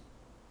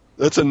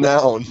 That's a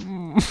noun.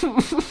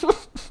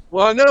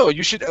 Well, no,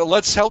 you should.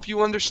 Let's help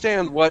you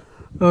understand what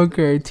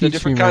Okay, the teach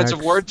different me, kinds Max.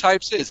 of word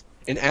types is.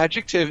 An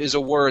adjective is a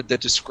word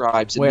that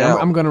describes a Wait, noun.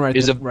 I'm gonna write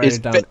Is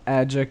it down. be-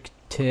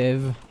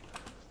 Adjective.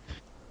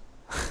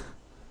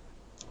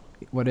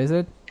 What is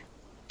it?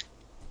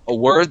 a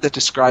word that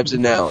describes a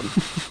noun.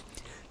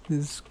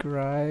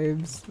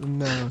 Describes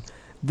no.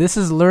 This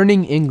is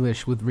learning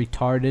English with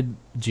retarded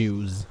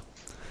Jews.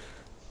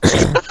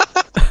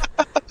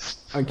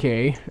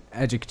 Okay,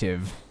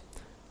 adjective.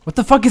 What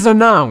the fuck is a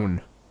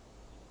noun?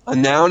 A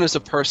noun is a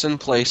person,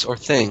 place, or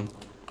thing.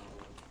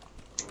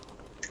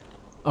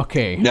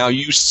 Okay. Now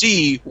you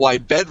see why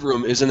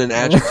bedroom isn't an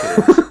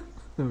adjective.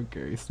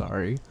 Okay,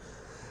 sorry.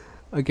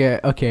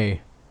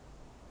 Okay.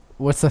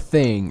 What's a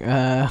thing?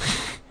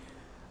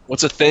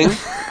 What's a thing?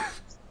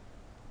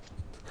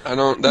 I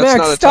don't. That's Max,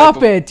 not a stop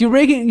type of, it!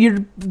 You're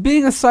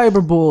being a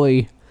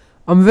cyberbully.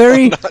 I'm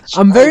very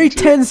I'm very trying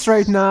to. tense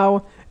right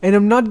now, and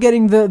I'm not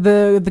getting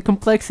the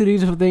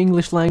complexities of the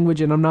English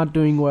language, and I'm not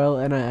doing well,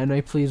 and I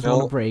please want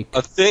No, a break.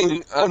 a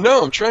thing.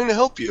 No, I'm trying to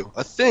help you.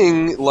 A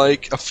thing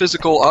like a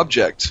physical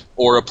object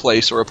or a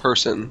place or a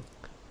person.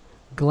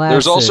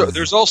 Glasses.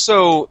 There's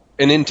also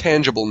an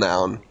intangible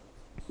noun,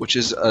 which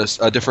is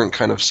a different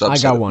kind of subset I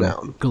got of one.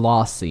 noun.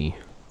 Glossy.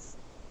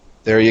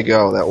 There you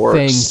go. That works.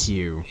 Thank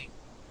you.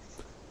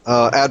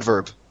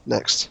 Adverb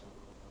next.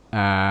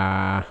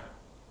 Uh.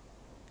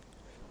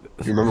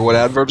 You remember what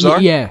adverbs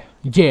are? Yeah.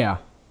 Yeah.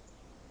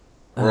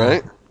 All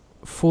right.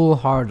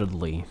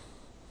 Full-heartedly.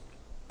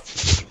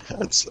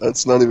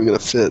 That's not even gonna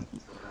fit.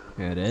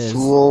 It is.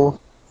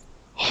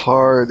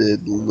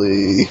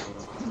 Full-heartedly.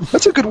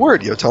 That's a good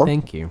word, yo, Tom.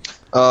 Thank you.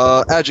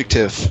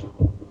 Adjective.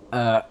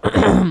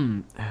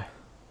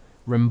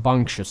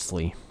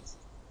 Rambunctiously.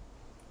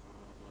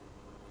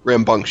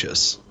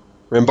 Rambunctious.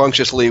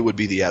 Rambunctiously would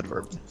be the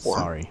adverb form.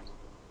 Sorry.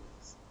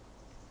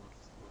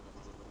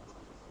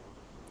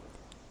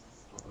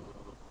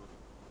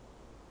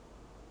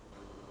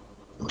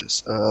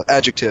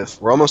 Adjective.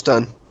 We're almost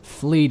done.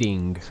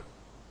 Fleeting.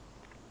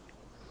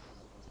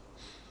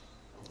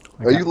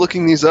 Are you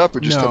looking these up or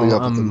just no, coming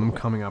up with I'm them?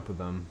 coming up with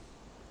them.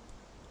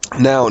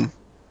 Noun.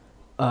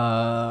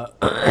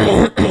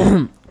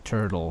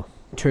 Turtle.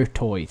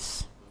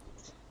 Tortoise.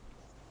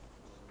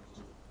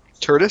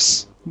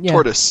 Tortoise? Yeah.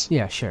 Tortoise.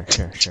 Yeah, sure.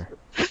 Tortoise.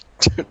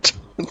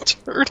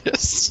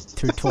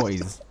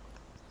 Tortoise.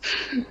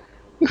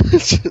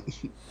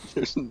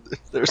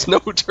 There's no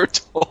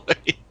tortoise.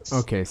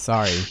 Okay,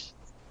 sorry.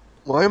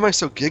 Why am I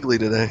so giggly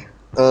today?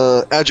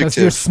 Because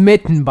Adjective. you're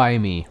smitten by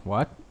me.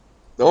 What?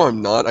 No,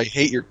 I'm not. I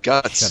hate your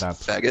guts. Shut up.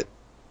 Faggot.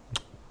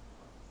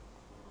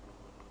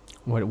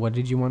 What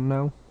did you want to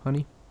know,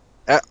 honey?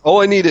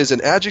 All I need is an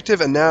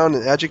adjective, a noun,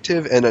 an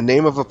adjective, and a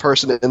name of a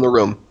person in the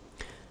room.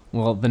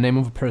 Well, the name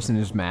of a person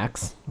is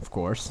Max, of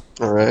course.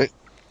 All right.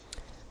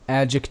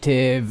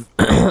 Adjective,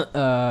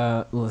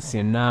 let's see,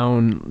 a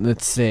noun,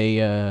 let's say,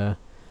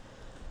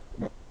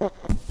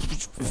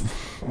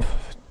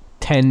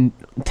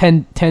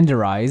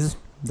 tenderize.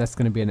 That's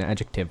gonna be an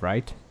adjective,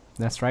 right?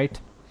 That's right?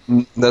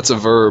 That's a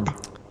verb.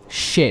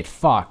 Shit,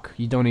 fuck.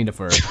 You don't need a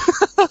verb.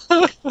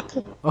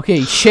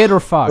 Okay, shit or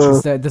fuck.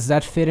 Does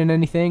that fit in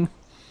anything?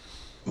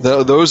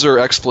 Those are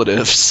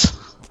expletives.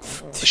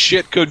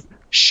 Shit could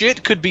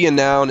be a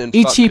noun and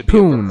fuck Ichi could be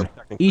a poon. verb,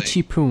 technically.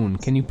 Ichi poon.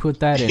 Can you put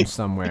that in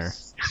somewhere?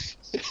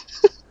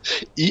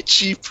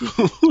 Ichi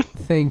poon.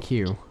 Thank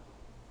you.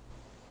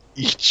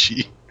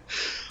 Ichi.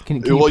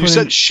 Can Well, you put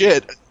said in-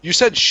 shit. You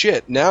said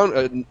shit.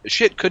 Noun.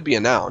 Shit could be a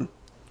noun.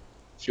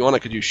 If you want, I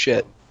could use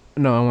shit.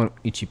 No, I want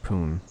ichi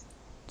poon.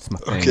 It's my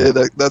thing. Okay,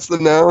 that's the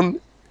noun.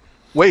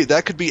 Wait,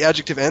 that could be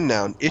adjective and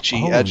noun. Itchy,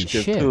 Holy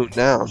adjective, shit. poon,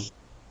 noun.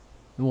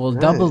 Well,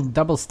 Right.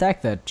 double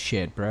stack that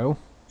shit, bro.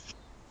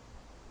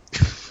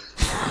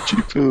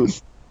 Itchy poon.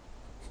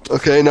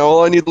 Okay, now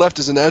all I need left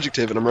is an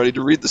adjective, and I'm ready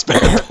to read this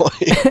bad boy.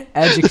 This is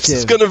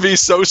Adjective. gonna be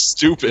so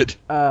stupid.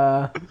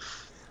 Come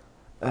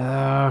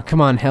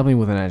on, help me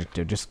with an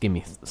adjective. Just give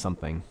me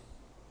something.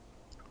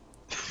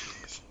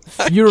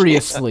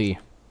 Furiously.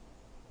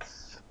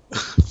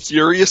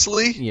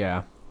 Furiously?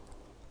 Yeah.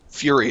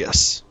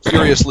 Furious.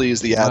 Furiously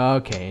is the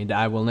adjective. Okay,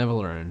 I will never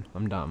learn.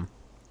 I'm dumb.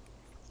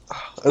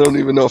 I don't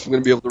even know if I'm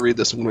gonna be able to read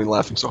this. I'm gonna be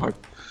laughing so hard.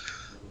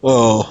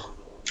 Oh.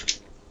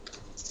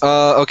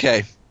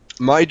 Okay.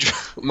 My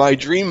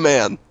dream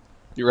man.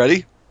 You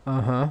ready?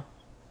 Uh-huh.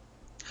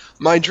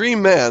 My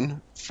dream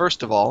man,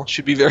 first of all,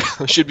 should be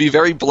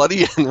very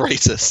bloody and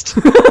racist.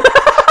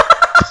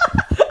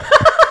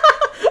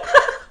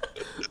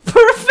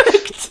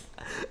 Perfect!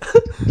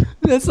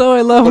 That's how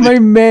I love my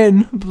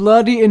men.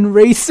 Bloody and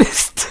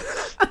racist.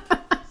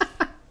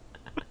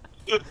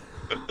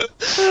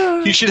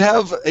 He should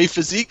have a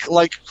physique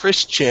like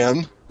Chris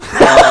Chan.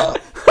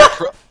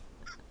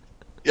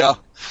 Yeah.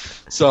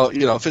 So,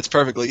 fits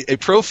perfectly. A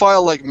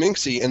profile like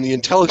Minxie and the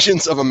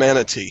intelligence of a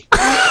manatee.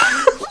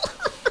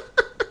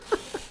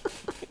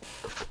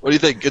 What do you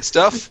think? Good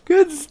stuff?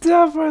 Good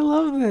stuff. I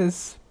love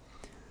this.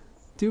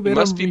 Too He bad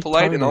must I'm be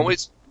polite and retarded.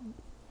 always...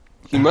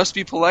 He must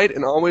be polite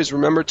and always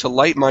remember to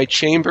light my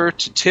chamber,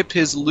 to tip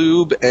his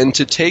lube, and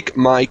to take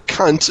my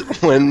cunt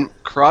when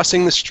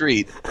crossing the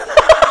street.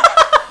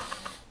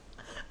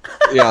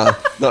 Yeah,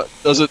 no,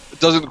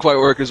 doesn't quite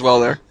work as well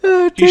there.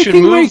 He should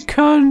Taking my move.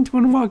 cunt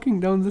when walking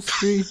down the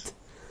street.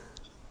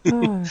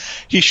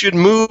 He should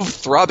move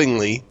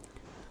throbbingly.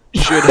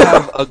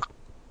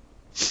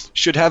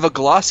 Should have a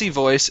glossy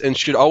voice and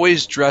should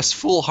always dress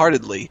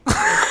foolhardily.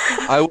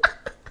 I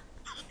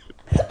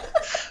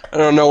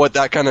don't know what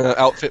that kind of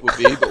outfit would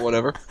be, but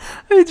whatever.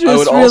 I dress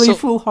would really also-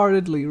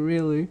 foolheartedly,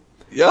 really.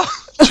 Yeah,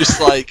 just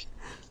like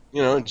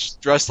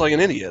just dressed like an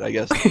idiot, I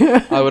guess.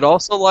 I would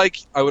also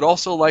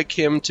like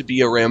him to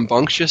be a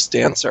rambunctious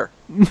dancer.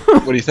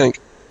 What do you think?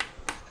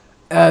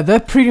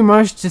 That pretty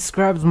much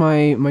describes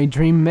my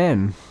dream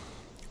man.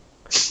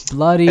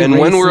 Bloody, And racist,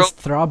 when we're-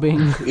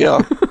 throbbing.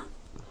 Yeah.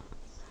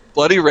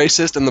 Bloody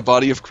racist and the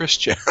body of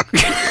Christian.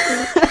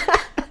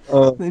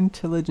 The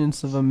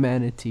intelligence of a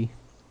manatee.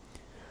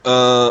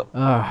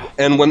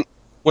 And when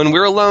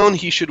we're alone,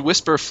 he should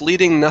whisper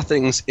fleeting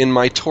nothings in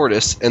my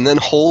tortoise and then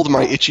hold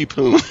my itchy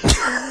poon.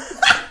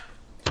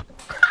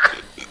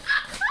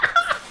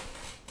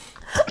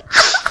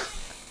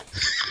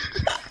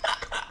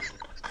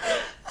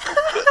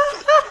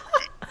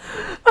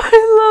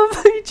 I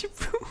love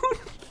Ichipoon.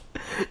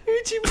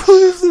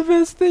 Ichipoon is the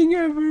best thing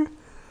ever.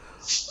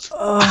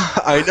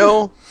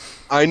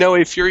 I know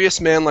a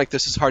furious man like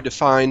this is hard to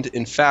find.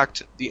 In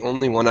fact, the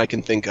only one I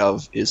can think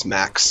of is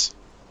Max.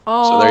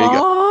 So there you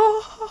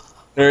go.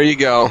 There you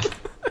go.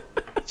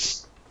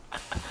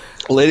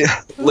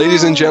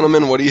 Ladies and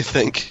gentlemen, what do you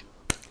think?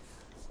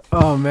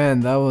 Oh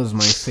man, that was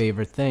my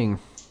favorite thing.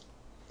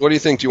 What do you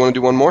think? Do you want to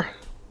do one more?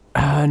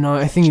 No,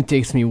 I think it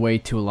takes me way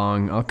too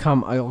long. I'll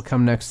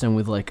come next time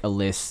with like a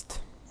list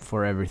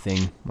for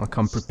everything. I'll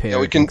come prepared.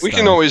 Yeah, we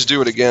can always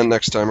do it again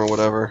next time or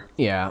whatever.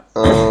 Yeah.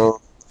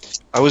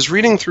 I was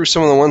reading through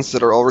some of the ones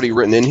that are already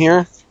written in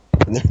here,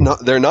 and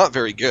they're not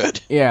very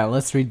good. Yeah,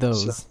 let's read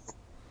those.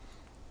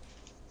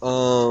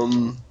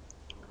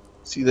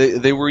 See,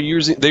 they were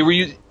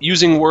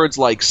using words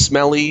like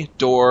smelly,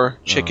 door,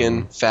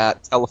 chicken,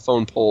 fat,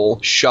 telephone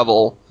pole,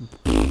 shovel.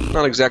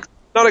 Not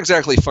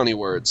exactly funny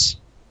words.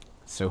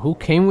 So who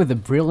came with the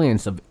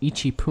brilliance of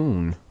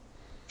Ichipoon?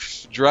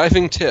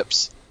 Driving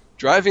tips.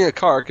 Driving a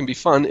car can be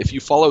fun if you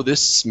follow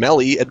this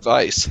smelly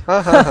advice.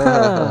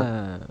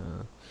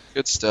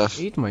 Good stuff.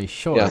 Eat my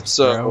shorts, Yeah,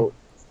 so bro.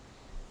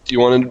 do you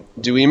want to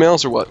do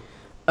emails or what?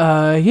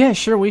 Yeah,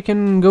 sure, we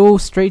can go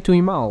straight to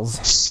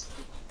emails.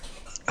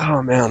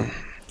 Oh, man.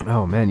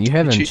 Oh man, you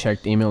haven't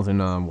checked emails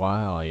in a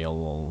while,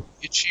 you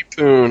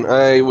Ichipoon.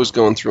 I was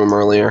going through them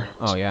earlier.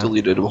 Oh yeah?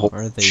 Deleted a whole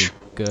Are they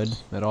good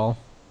at all?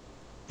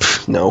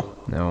 No.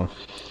 No.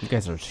 You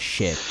guys are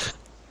shit.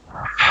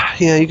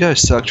 Yeah, you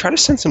guys suck. Try to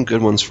send some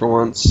good ones for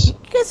once.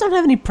 You guys don't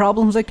have any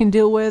problems I can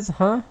deal with,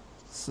 huh?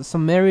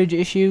 Some marriage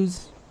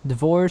issues?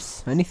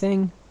 Divorce?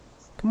 Anything?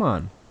 Come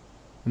on.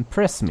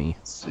 Impress me.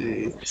 Let's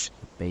see.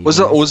 Baby.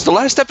 Was the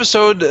last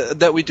episode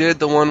that we did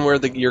the one where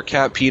your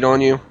cat peed on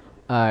you?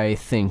 I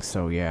think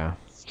so, yeah.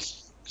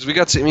 Because we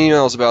got some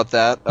emails about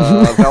that.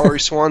 Valerie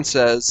Swan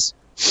says,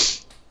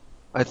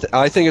 I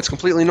think it's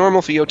completely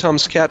normal for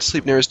Yotam's cat to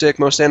sleep near his dick.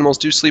 Most animals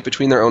do sleep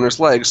between their owner's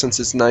legs since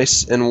it's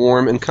nice and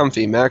warm and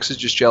comfy. Max is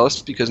just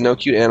jealous because no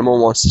cute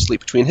animal wants to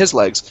sleep between his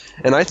legs.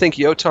 And I think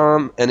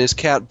Yotam and his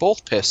cat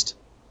both pissed.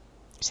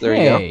 So there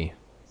you go.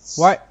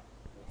 What?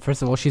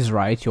 First of all, she's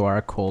right. You are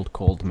a cold,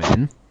 cold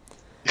man.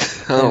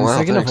 Oh, And wow,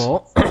 second thanks. of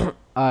all,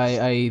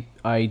 I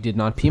did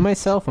not pee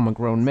myself. I'm a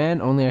grown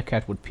man. Only a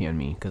cat would pee on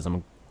me because I'm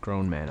a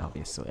grown man.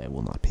 Obviously, I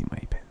will not pee my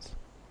pants.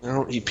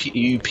 Well, you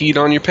peed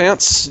on your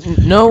pants?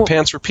 No. Your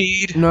pants were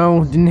peed?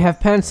 No, didn't have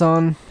pants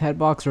on. Had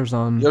boxers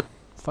on. Yep.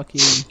 Fuck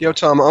you.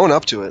 Yotam, own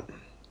up to it.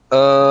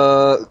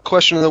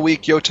 Question of the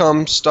week,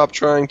 Yotam, stop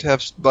trying to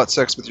have butt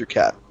sex with your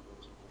cat.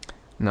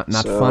 Not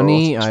So,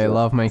 funny. I sure.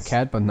 love my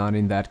cat, but not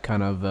in that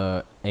kind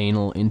of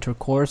anal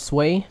intercourse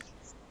way.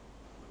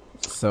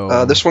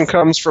 So This one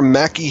comes from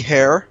Mackie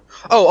Hare.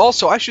 Oh,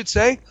 also, I should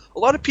say, a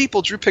lot of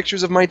people drew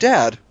pictures of my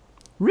dad.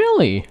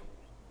 really,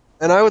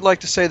 And I would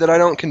like to say that I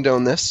don't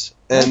condone this.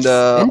 And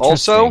That's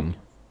also,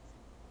 interesting.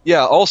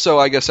 yeah, also,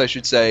 I guess I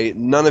should say,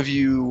 none of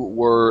you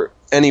were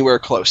anywhere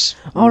close.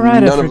 All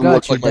right, None I of them forgot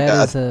looked your like my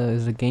dad dad.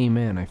 is a gay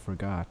man. I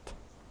forgot.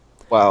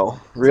 Wow.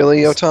 Really,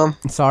 Yotam?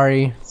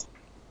 Sorry,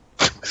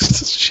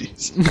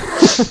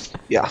 Jeez.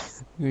 Yeah.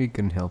 I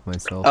couldn't help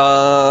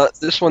myself.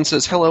 This one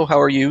says, "Hello, how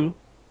are you?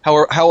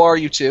 How are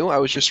you too? I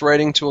was just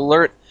writing to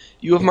alert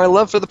you of my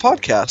love for the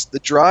podcast. The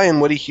dry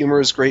and witty humor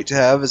is great to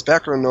have as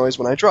background noise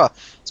when I draw.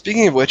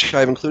 Speaking of which,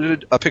 I've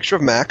included a picture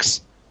of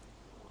Max,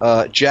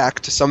 Jack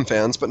to some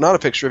fans, but not a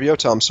picture of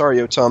Yotam. Sorry,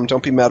 Yotam,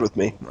 don't be mad with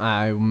me.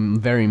 I'm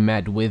very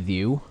mad with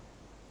you.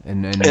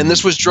 And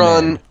this was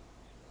drawn. mad.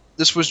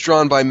 This was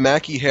drawn by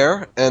Mackie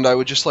Hare, and I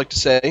would just like to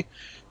say,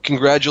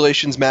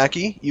 congratulations,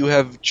 Mackie. You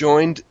have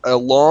joined a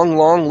long,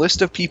 long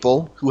list of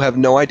people who have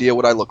no idea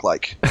what I look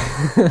like.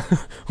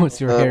 What's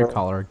your hair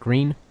color?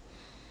 Green?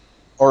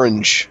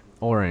 Orange,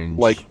 Orange.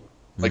 like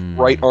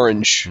bright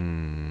orange.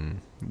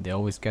 They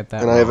always get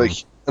that. And I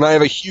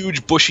have a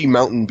huge bushy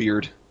mountain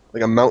beard,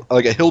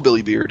 like a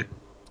hillbilly beard.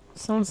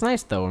 Sounds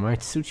nice though. It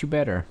might suit you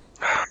better.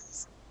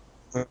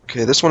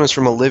 Okay, this one is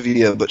from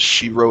Olivia, but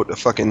she wrote a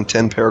fucking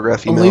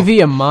 10-paragraph email.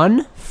 Olivia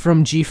Munn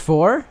from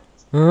G4?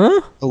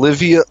 Huh?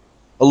 Olivia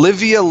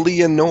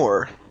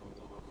Leonore.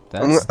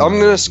 I'm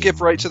gonna skip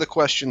right to the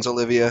questions,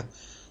 Olivia.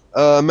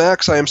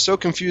 Max, I am so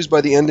confused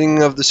by the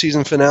ending of the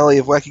season finale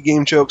of Wacky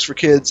Game Jokes for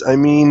Kids. I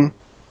mean,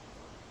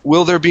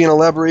 will there be an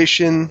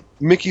elaboration?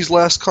 Mickey's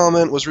last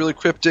comment was really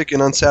cryptic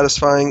and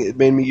unsatisfying. It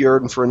made me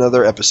yearn for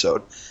another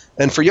episode.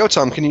 And for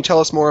Yotam, can you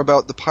tell us more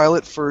about the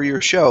pilot for your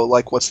show?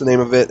 Like, what's the name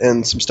of it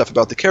and some stuff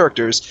about the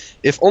characters,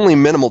 if only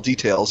minimal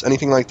details,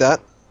 anything like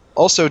that?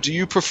 Also, do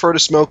you prefer to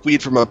smoke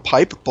weed from a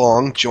pipe,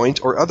 bong,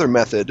 joint, or other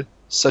method,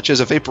 such as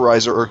a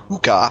vaporizer or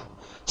hookah?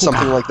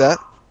 Something like that?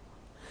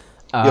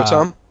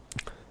 Yotam?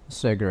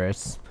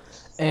 Cigarettes.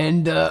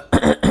 And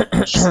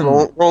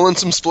Rolling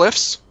some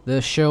spliffs?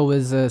 the show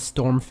is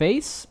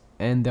Stormface,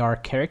 and there are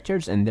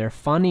characters, and they're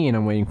funny, and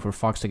I'm waiting for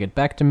Fox to get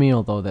back to me,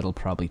 although that'll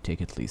probably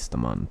take at least a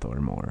month or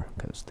more,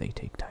 because they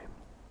take time.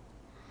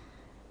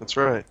 That's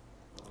right.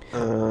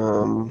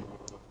 And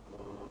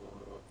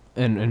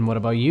what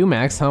about you,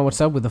 Max? Huh?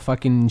 What's up with the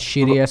fucking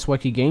shitty-ass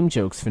Wacky Game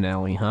Jokes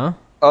finale, huh?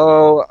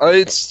 Oh,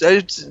 it's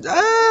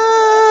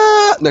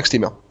next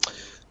email.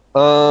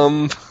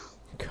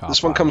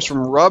 This one comes from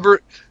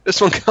Robert.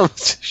 This one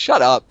comes.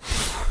 Shut up.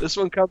 This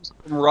one comes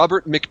from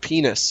Robert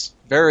McPenis.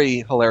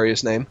 Very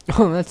hilarious name.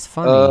 Oh, that's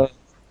funny.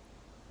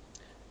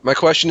 My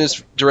question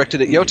is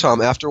directed at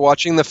Yotam. After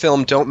watching the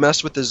film Don't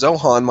Mess with the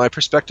Zohan, my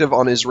perspective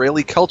on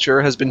Israeli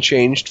culture has been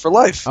changed for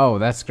life. Oh,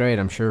 that's great.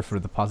 I'm sure for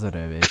the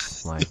positive.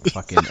 It's like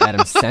fucking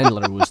Adam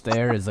Sandler was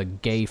there as a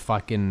gay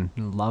fucking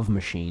love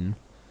machine.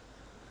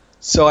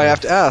 So I have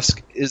to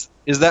ask, is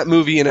that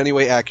movie in any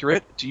way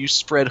accurate? Do you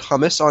spread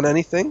hummus on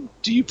anything?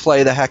 Do you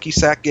play the hacky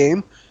sack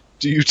game?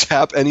 Do you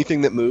tap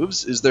anything that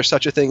moves? Is there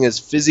such a thing as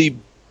fizzy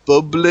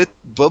bublik?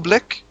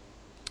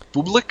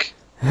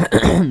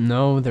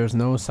 No, there's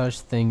no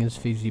such thing as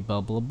fizzy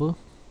bubble.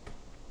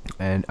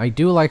 And I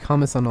do like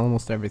hummus on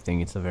almost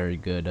everything. It's a very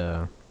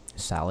good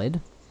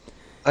salad.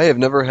 I have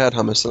never had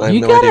hummus, and I have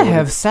You no idea. gotta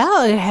have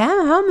salad.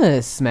 Have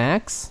hummus,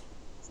 Max.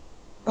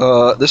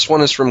 This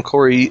one is from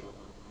Corey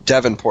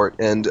Davenport,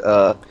 and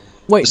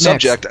Wait, the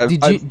subject.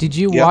 Max, did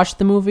you yeah. watch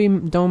the movie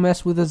Don't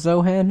Mess with the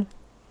Zohan?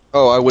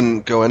 Oh, I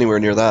wouldn't go anywhere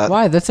near that.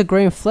 Why? That's a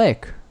great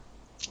flick.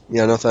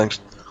 Yeah, no thanks.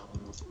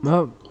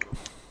 Well,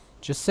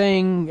 just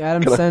saying,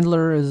 Adam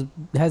Sandler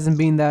hasn't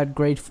been that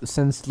great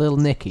since Little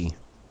Nicky.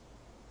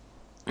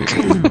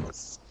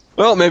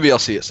 Well, maybe I'll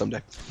see it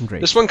someday.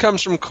 Great. This one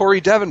comes from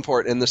Corey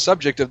Davenport, and the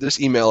subject of this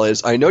email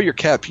is, I know your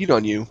cat peed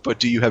on you, but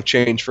do you have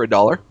change for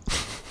 $1?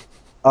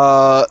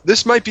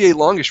 This might be a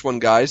longish one,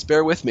 guys.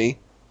 Bear with me.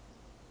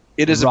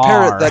 It is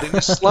apparent that in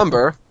his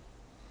slumber...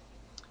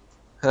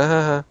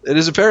 It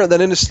is apparent that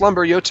in his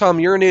slumber,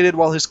 Yotam urinated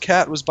while his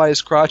cat was by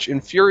his crotch,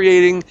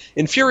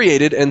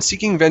 infuriated and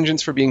seeking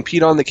vengeance for being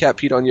peed on. The cat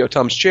peed on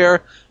Yotam's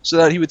chair so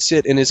that he would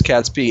sit in his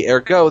cat's pee.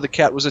 Ergo, the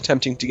cat was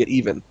attempting to get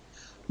even.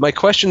 My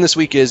question this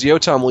week is,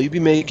 Yotam, will you be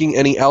making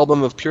any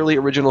album of purely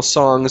original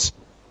songs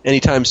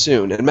anytime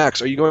soon? And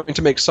Max, are you going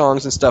to make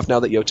songs and stuff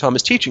now that Yotam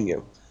is teaching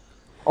you?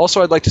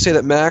 Also, I'd like to say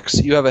that,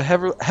 Max, you have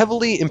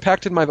heavily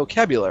impacted my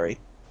vocabulary,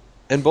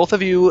 and both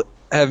of you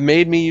have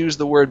made me use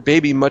the word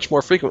baby much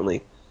more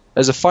frequently.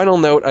 As a final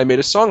note, I made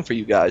a song for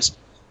you guys.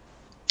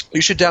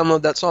 You should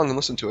download that song and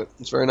listen to it.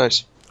 It's very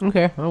nice.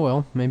 Okay, I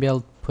will. Maybe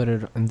I'll put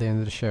it at the end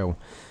of the show.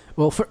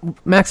 Well,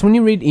 Max, when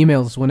you read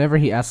emails, whenever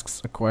he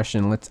asks a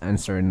question, let's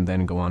answer it and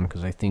then go on,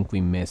 because I think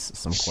we miss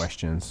some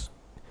questions.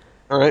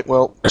 All right,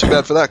 well, too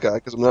bad for that guy,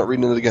 because I'm not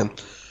reading it again.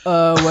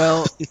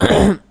 Well,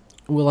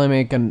 will I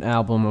make an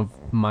album of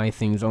my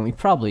things only?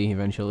 Probably,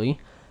 eventually.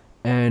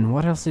 And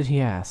what else did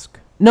he ask?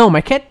 No,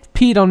 my cat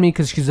peed on me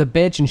because she's a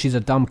bitch and she's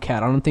a dumb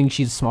cat. I don't think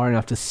she's smart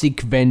enough to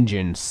seek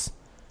vengeance.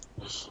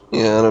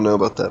 Yeah, I don't know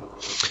about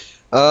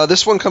that.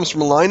 This one comes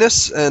from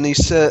Linus, and he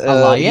said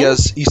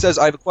he says,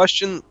 I have a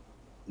question.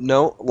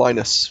 No,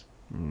 Linus.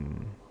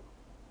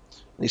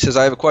 He says,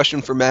 I have a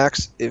question for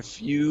Max.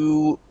 If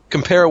you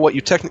compare what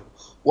you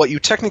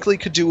technically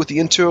could do with the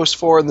Intuos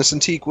 4 and the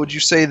Cintiq, would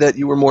you say that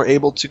you were more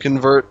able to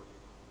convert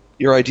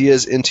your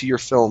ideas into your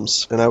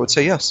films? And I would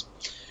say yes.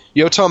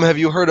 Yotam, have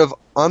you heard of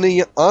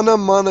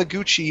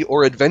Anamanaguchi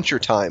or Adventure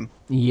Time?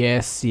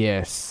 Yes.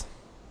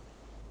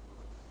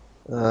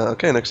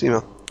 Okay, next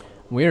email.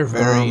 We're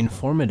very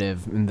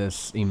informative in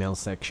this email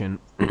section.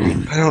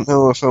 I don't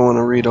know if I want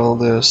to read all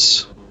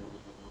this.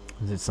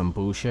 Is it some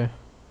bullshit?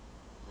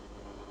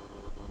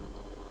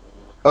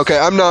 Okay,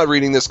 I'm not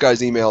reading this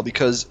guy's email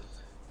because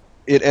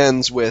it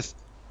ends with,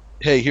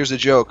 hey, here's a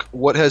joke.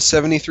 What has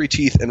 73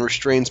 teeth and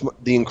restrains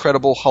the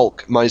Incredible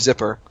Hulk, my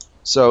zipper?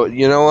 So,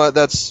 you know what?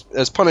 That's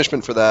as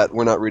punishment for that,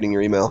 we're not reading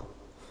your email.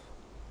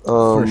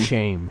 For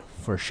shame.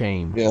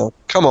 Yeah,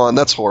 come on,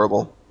 that's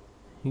horrible.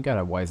 You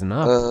gotta wisen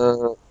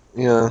up.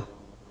 Yeah.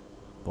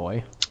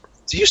 Boy.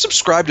 Do you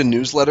subscribe to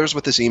newsletters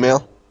with this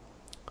email?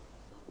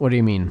 What do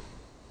you mean?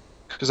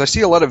 Because I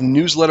see a lot of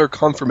newsletter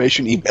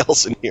confirmation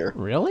emails in here.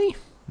 Really?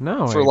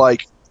 No. For,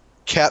 like,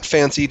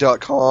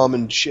 catfancy.com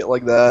and shit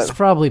like that. It's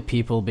probably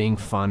people being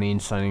funny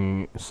and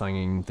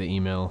signing the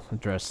email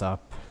address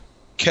up.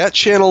 Cat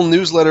Channel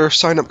newsletter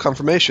sign-up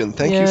confirmation.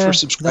 Thank you for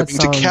subscribing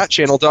to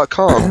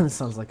catchannel.com.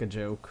 Sounds like a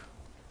joke.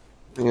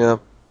 Yeah.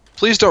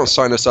 Please don't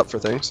sign us up for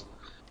things.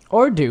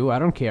 Or do. I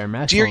don't care.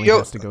 Max only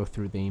has to go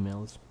through the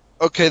emails.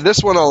 Okay,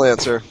 this one I'll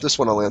answer.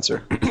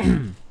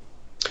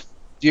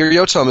 Dear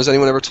Yotam, has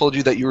anyone ever told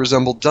you that you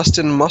resemble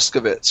Dustin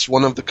Moskovitz,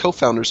 one of the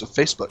co-founders of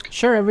Facebook?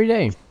 Sure, every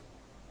day.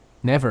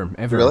 Never,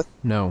 ever. Really?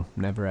 No,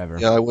 never, ever.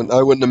 Yeah, I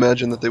wouldn't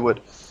imagine that they would.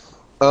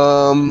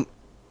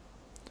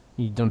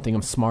 You don't think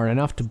I'm smart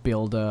enough to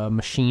build a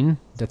machine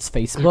that's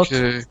Facebook?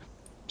 Okay.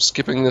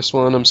 Skipping this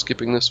one.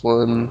 Skipping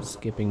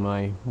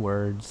my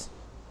words.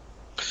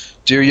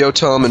 Dear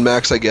Yotam and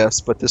Max, I guess,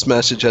 but this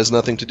message has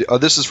nothing to do... Oh,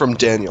 this is from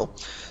Daniel.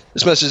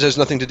 This message has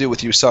nothing to do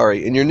with you,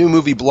 sorry. In your new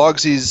movie,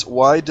 Blogsies,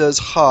 why does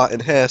ha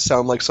and heh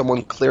sound like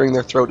someone clearing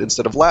their throat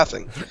instead of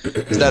laughing?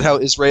 Is that how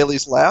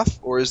Israelis laugh,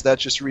 or is that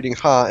just reading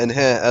ha and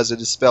heh as it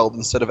is spelled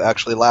instead of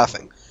actually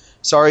laughing?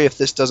 Sorry if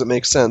this doesn't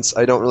make sense.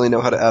 I don't really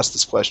know how to ask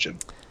this question.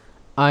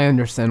 I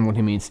understand what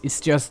he means. It's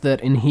just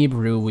that in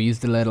Hebrew we use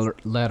the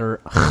letter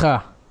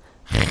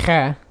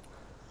ch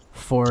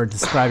for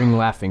describing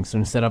laughing. So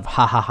instead of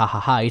ha ha ha ha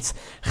ha, it's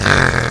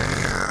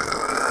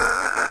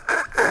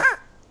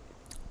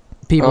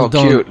People Oh,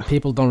 don't cute.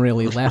 people don't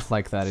really laugh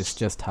like that. It's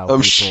just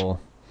how Sh- people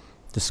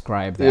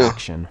describe the Yeah.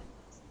 action.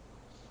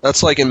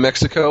 That's like in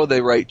Mexico, they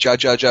write ja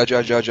ja ja ja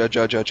ja ja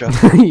ja ja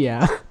ja.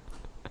 Yeah.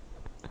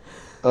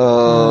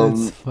 Oh,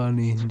 it's Um,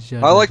 funny. Ja,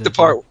 I ja, like ja, the ja.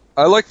 part.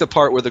 I like the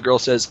part where the girl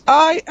says,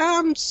 "I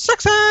am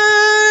sexy."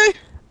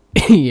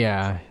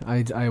 Yeah,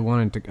 I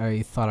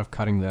thought of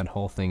cutting that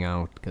whole thing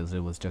out because it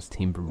was just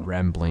Hebrew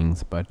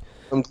ramblings, but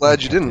I'm I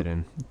glad you kept didn't. it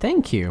in.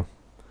 Thank you.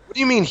 What do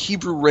you mean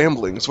Hebrew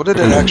ramblings? What did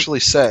it actually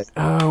say?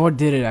 What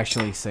did it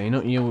actually say?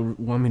 No, you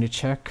want me to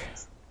check?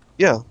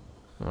 Yeah.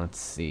 Let's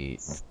see.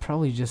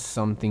 Probably just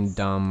something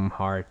dumb,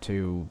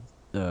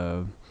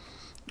 uh,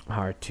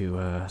 hard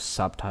to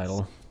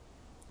subtitle.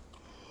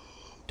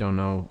 Don't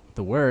know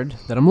the word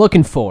that I'm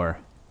looking for.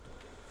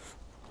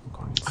 I'm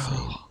going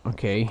insane.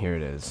 Okay, here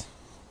it is.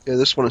 Yeah,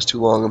 this one is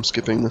too long. I'm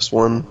skipping this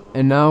one.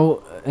 And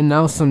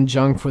now some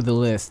junk for the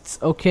lists.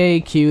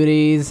 Okay,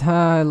 cuties.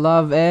 I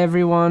love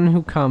everyone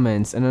who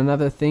comments. And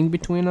another thing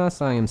between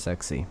us, I am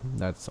sexy.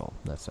 That's all.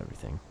 That's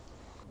everything.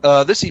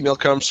 This email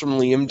comes from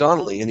Liam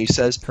Donnelly, and he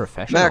says,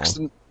 Professional. Max,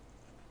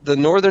 the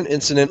northern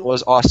incident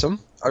was awesome.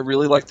 I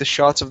really like the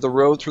shots of the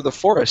road through the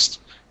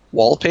forest.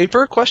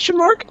 Wallpaper? Question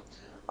mark?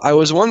 I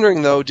was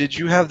wondering, though, did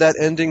you have that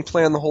ending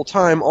planned the whole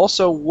time?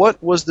 Also,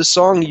 what was the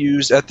song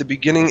used at the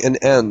beginning and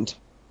end?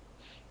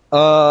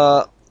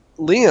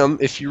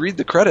 Liam, if you read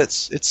the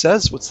credits, it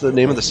says what's the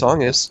name of the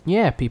song is.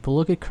 Yeah, people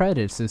look at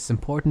credits. It's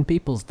important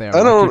peoples there. I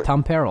Like don't- your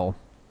Tom Peril.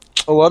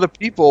 A lot of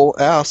people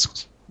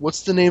asked,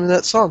 what's the name of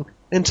that song?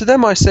 And to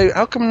them I say,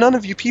 how come none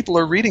of you people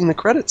are reading the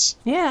credits?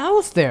 Yeah, I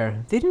was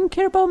there. They didn't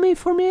care about me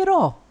for me at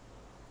all.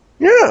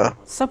 Yeah.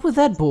 What's up with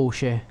that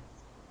bullshit?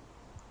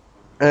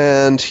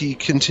 And he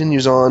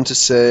continues on to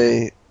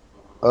say,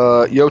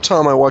 Yo,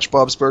 Tom, I watched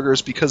Bob's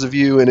Burgers because of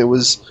you, and it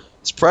was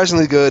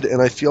surprisingly good,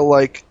 and I feel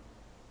like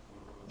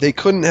they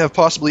couldn't have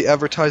possibly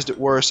advertised it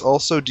worse.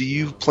 Also, do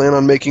you plan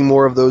on making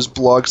more of those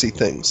blogsy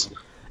things?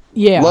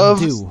 Yeah,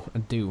 Love- I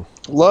do.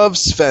 Love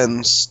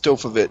Sven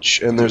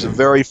Stofovich, and there's a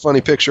very funny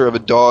picture of a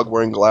dog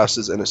wearing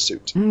glasses and a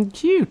suit.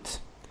 Cute.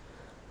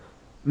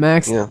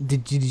 Max, Yeah.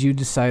 did you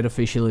decide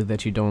officially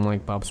that you don't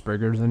like Bob's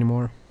Burgers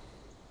anymore?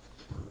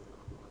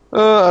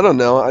 I don't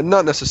know.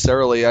 Not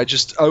necessarily.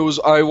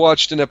 I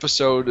watched an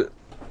episode,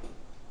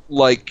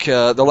 like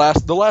the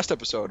last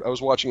episode. I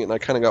was watching it and I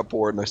kind of got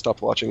bored and I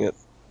stopped watching it.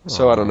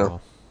 So I don't know.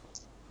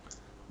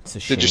 It's a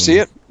shame. Did you see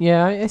it?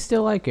 Yeah, I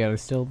still like it.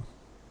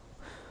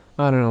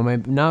 I don't know.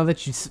 Maybe now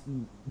that you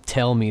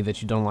tell me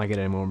that you don't like it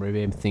anymore,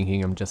 maybe I'm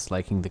thinking I'm just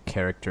liking the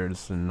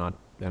characters and I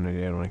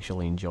don't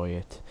actually enjoy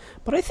it.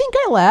 But I think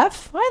I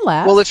laugh.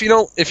 Well, if you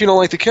don't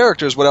like the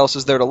characters, what else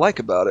is there to like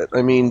about it?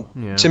 I mean,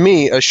 Yeah. to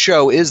me, a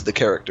show is the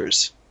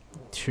characters.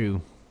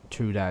 True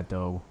that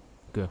though.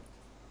 Good.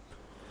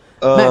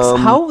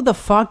 Max, how the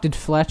fuck did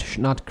Flash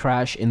not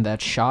crash in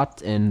that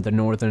shot in the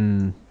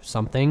northern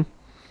something?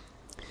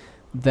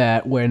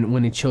 That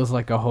when it shows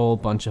like a whole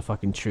bunch of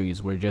fucking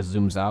trees where it just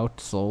zooms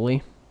out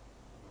slowly.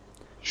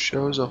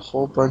 Shows a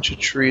whole bunch of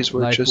trees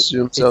where Like, it just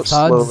zooms it out thuds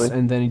slowly.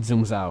 and then it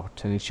zooms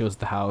out and it shows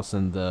the house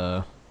and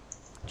the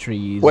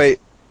trees. Wait.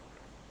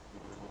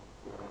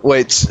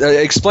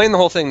 Explain the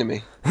whole thing to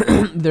me.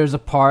 There's a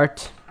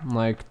part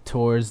like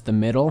towards the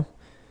middle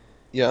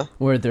Yeah.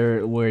 where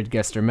it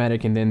gets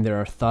dramatic and then there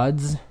are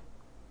thuds,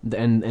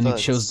 and it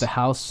shows Thuds. the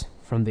house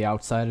from the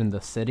outside in the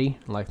city,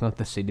 like not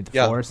the city, the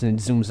Yeah. forest, and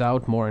it zooms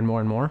out more and more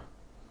and more.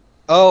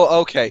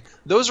 Oh, okay.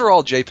 Those are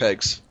all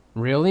JPEGs.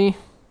 Really?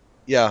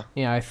 Yeah.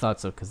 Yeah, I thought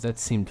so because that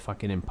seemed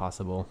fucking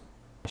impossible.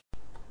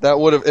 That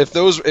would have if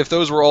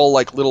those were all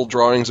like little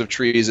drawings of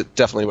trees, it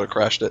definitely would have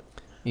crashed it.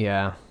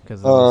 Yeah,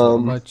 because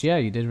but yeah,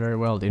 you did very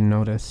well. Didn't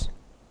notice.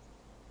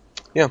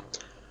 Yeah.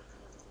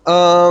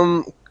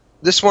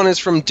 This one is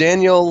from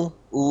Daniel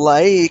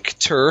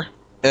Leichter,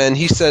 and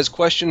he says,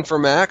 question for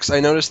Max. I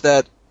noticed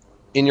that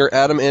in your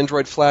Adam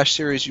Android Flash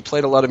series, you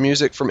played a lot of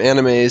music from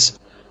animes,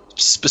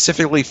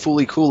 specifically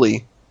Fooly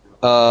Cooly.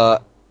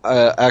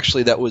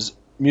 Actually, that was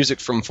music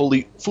from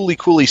Fooly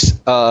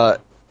Cooly's,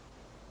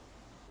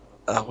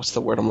 what's the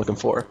word I'm looking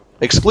for?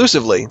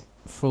 Exclusively.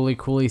 Fully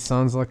Coolly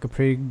sounds like a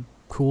pretty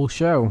cool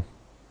show.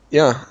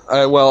 Yeah,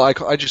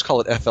 I just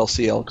call it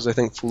FLCL because I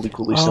think Fooly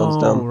Cooly sounds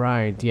dumb.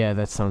 Right. Yeah,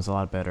 that sounds a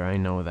lot better. I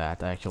know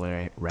that. Actually,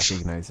 I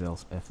recognize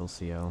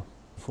FLCL.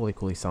 Fully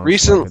Coolly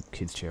sounds like a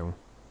kid's show.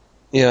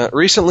 Yeah,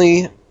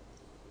 recently,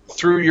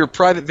 through your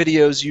private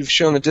videos, you've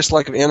shown a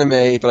dislike of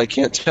anime, but I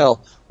can't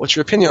tell. What's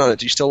your opinion on it?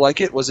 Do you still like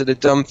it? Was it a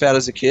dumb fad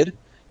as a kid?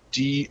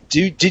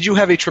 Did you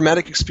have a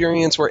traumatic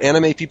experience where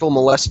anime people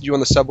molested you on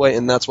the subway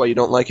and that's why you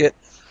don't like it?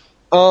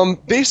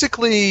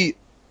 Basically,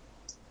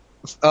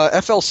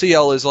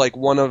 FLCL is like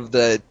one of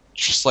the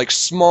just like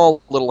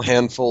small little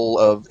handful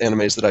of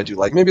animes that I do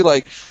like. Maybe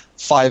like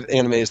 5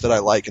 animes that I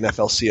like, and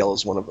FLCL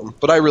is one of them.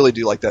 But I really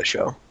do like that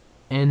show.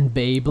 And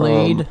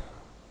Beyblade.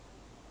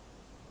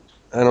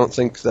 I don't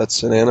think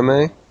that's an anime.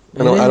 I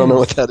don't know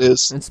what that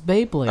is. It's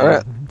Beyblade. All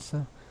right. It's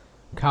a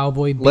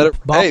cowboy beep Let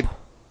it. bop.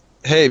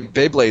 Hey,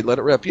 Beyblade, let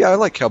it rip. Yeah, I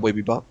like Cowboy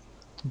Bebop.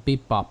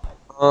 Beep bop.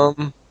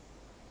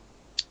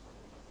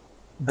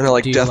 And I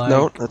like Do you Death like-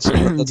 Note. That's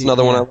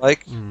another one I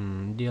like.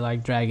 Do you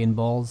like Dragon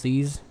Ball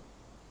Z's?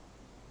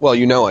 Well,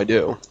 you know I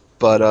do.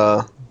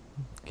 But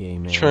Gay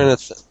man. trying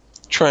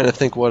to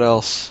think what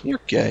else. You're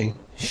gay.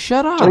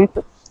 Shut Don't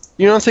up.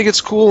 you don't think it's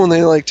cool when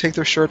they like take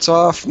their shirts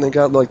off and they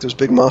got like those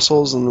big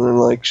muscles and then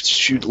like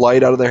shoot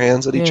light out of their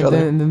hands at each Yeah, other?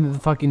 then the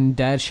fucking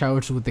dad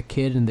showers with the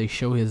kid and they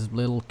show his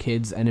little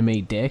kid's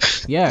anime dick.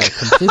 Yeah,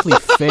 completely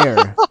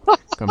fair.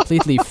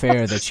 Completely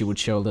fair that you would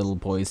show a little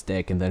boy's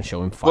dick and then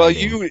show him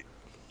fighting. Well,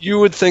 you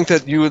would think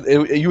that you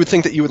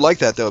would like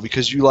that though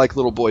because you like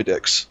little boy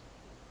dicks.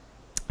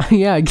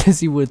 Yeah, I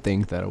guess you would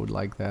think that I would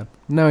like that.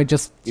 No, it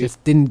just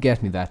didn't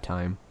get me that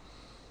time.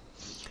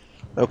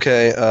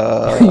 Okay,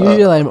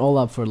 Usually I'm all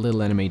up for a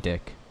little anime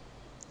dick.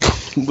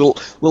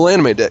 little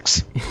anime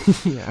dicks.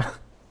 Yeah.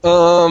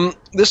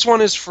 This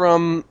one is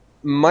from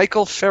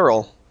Michael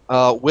Farrell,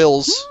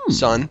 Will's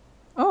son.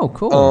 Oh,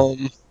 cool.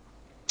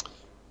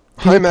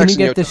 Hi, Can Max you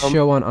get and this Yotam.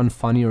 show on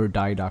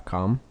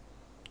funnyordie.com?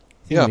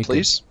 Yeah, we could-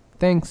 please.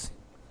 Thanks.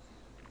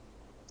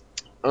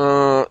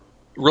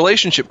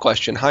 Relationship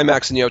question. Hi,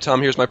 Max and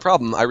Yotam. Here's my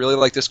problem. I really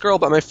like this girl,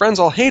 but my friends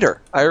all hate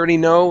her. I already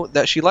know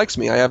that she likes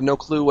me. I have no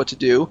clue what to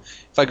do.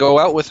 If I go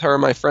out with her,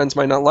 my friends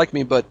might not like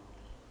me, but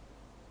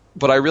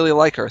I really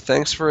like her.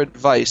 Thanks for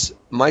advice.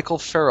 Michael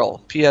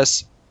Farrell.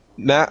 P.S.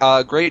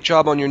 Great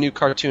job on your new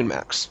cartoon,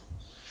 Max.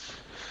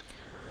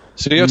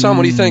 So, Yotam,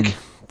 what do you think?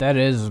 That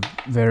is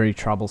very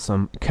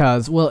troublesome.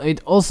 Because, well,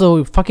 it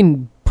also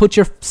fucking put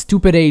your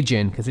stupid age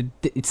in. Because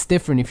it's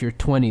different if you're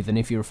 20 than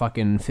if you're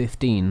fucking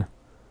 15.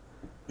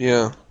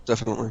 Yeah,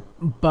 definitely.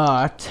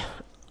 But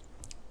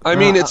I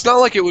mean, it's not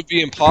like it would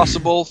be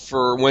impossible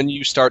for when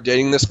you start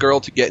dating this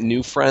girl to get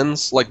new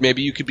friends. Like,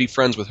 maybe you could be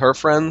friends with her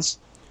friends.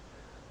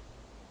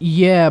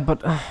 yeah,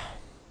 but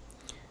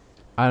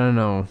I don't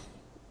know.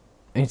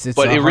 It's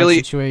But a it hard really-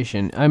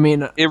 situation. I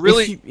mean, It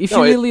really- if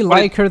no, you it- really what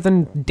it- like her,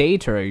 then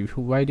date her.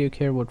 Why do you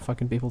care what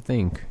fucking people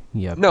think?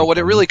 Yeah. No, what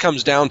it big really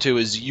comes down to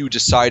is you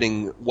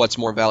deciding what's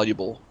more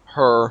valuable,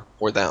 her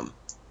or them.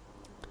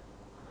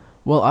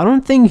 Well, I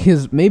don't think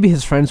maybe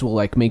his friends will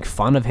like make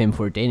fun of him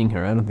for dating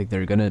her. I don't think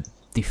they're gonna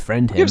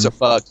defriend him. Who gives a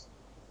fuck?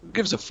 Who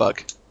gives a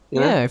fuck?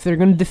 You know? Yeah, if they're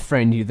gonna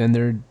defriend you, then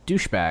they're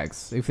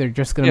douchebags. If they're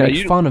just gonna Yeah,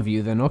 make fun of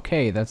you, then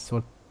okay, that's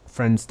what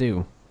friends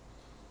do.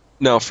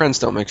 No, friends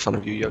don't make fun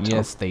of you, Yotam.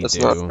 Yes, they That's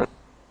do. Not,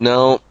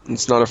 no,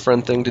 it's not a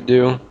friend thing to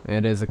do.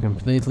 It is a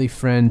completely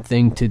friend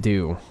thing to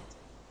do.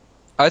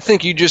 I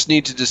think you just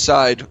need to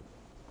decide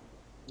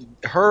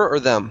her or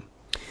them.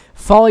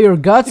 Follow your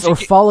guts or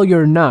follow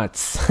your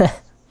nuts.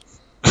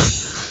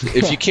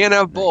 If you can't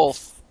have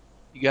both,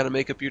 you got to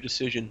make up your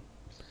decision.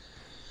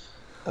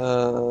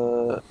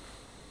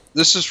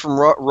 This is from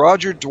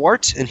Roger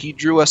Duarte, and he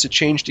drew us a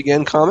Changed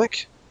Again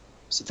comic.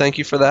 So thank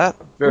you for that.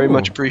 Very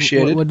much Ooh,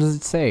 appreciated. What does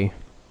it say?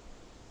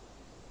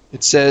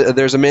 It says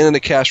there's a man in the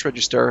cash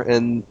register,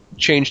 and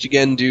Changed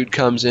Again dude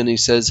comes in. He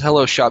says,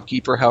 "Hello,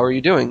 shopkeeper. How are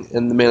you doing?"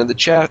 And the man in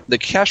the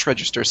cash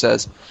register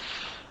says,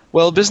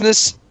 "Well,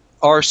 business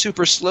are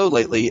super slow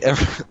lately.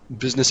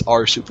 Business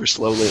are super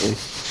slow lately.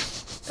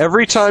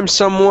 Every time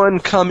someone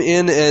come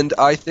in and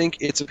I think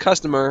it's a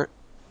customer,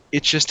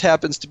 it just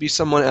happens to be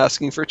someone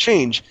asking for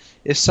change.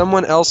 If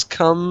someone else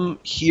come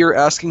here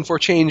asking for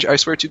change, I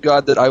swear to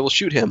God that I will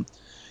shoot him.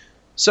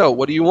 So,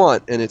 what do you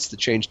want?" And it's the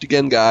Changed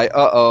Again guy.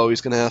 Uh-oh,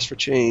 he's going to ask for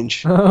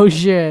change. Oh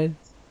shit.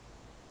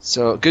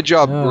 So, good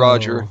job, Oh.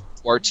 Roger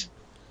Duarte.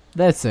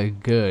 That's a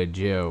good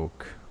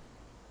joke.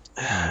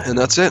 And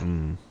that's it.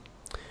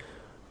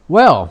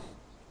 Well,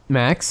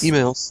 Max,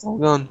 Emails, all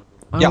gone.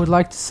 I Yeah. would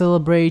like to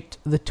celebrate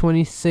the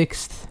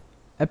 26th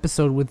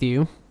episode with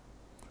you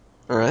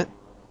Alright,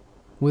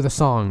 with a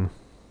song.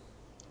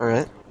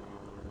 alright.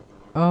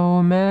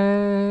 Oh,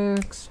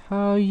 Max,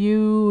 how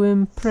you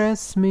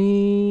impress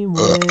me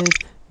with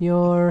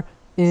your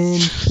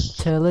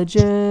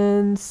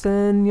intelligence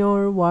and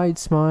your wide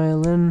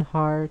smile and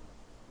heart.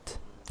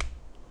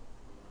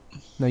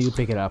 No, you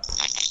pick it up.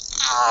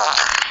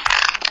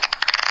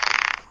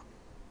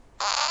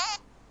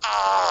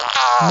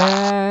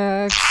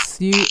 Max,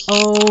 you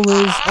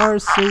always are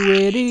so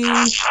witty,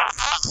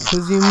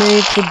 'cause you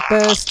make the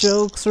best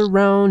jokes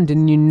around,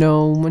 and you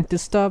know when to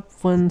stop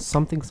when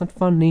something's not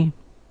funny.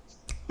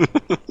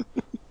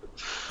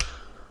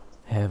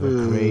 Have a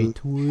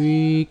great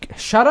week.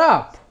 Shut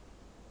up!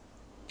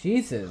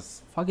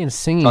 Jesus. Fucking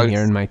singing Sorry.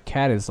 here, and my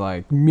cat is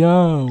like,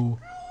 meow.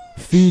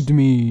 Feed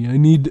me. I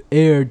need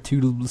air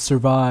to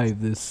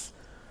survive this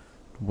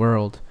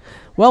world.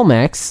 Well,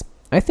 Max,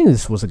 I think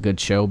this was a good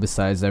show,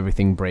 besides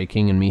everything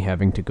breaking and me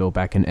having to go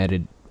back and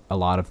edit a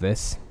lot of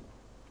this.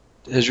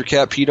 Has your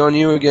cat peed on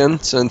you again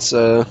since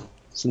the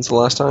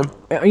last time?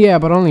 Yeah,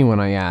 but only when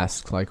I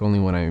ask, like only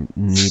when I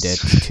need it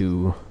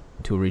to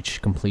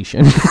reach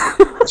completion.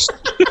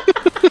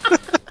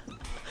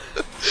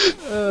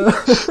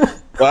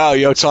 Wow,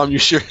 yo, Tom, you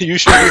sure you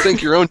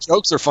think your own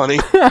jokes are funny?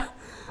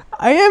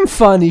 I am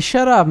funny.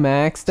 Shut up,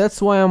 Max.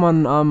 That's why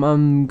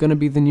I'm gonna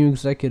be the new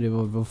executive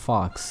of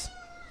Fox.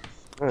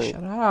 Alright.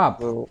 Shut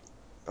up. Well,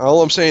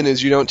 All I'm saying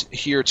is you don't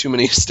hear too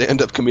many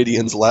stand-up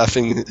comedians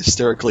laughing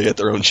hysterically at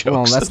their own jokes.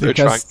 Well, that's that they're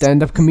because trying.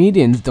 stand-up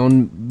comedians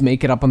don't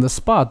make it up on the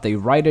spot. They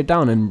write it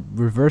down and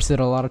reverse it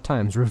a lot of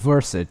times.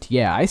 Reverse it.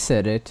 Yeah, I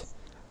said it.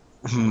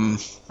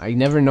 I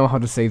never know how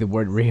to say the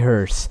word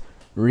rehearse.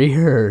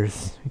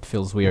 Rehearse. It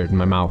feels weird in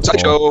my mouth.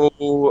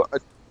 So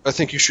I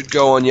think you should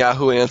go on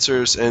Yahoo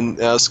Answers and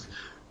ask,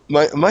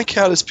 my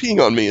cat is peeing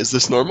on me. Is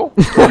this normal?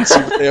 And see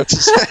what they have to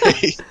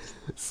say.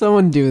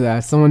 Someone do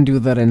that. Someone do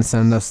that and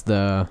send us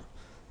the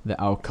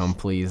outcome,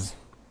 please.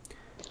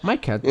 My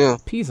cat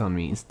pees on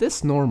me. Is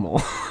this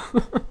normal?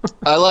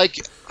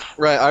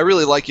 I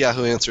really like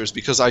Yahoo Answers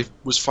because I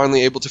was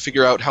finally able to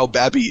figure out how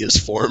Babby is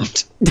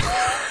formed.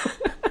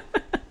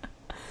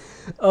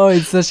 Oh,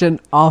 it's such an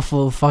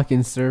awful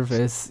fucking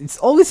service. It's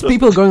always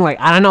people going like,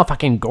 I don't know if I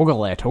can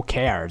Google it. Who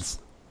cares?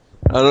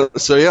 So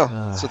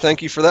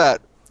thank you for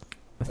that.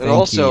 And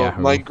also,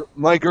 Yahoo.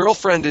 my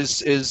girlfriend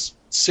is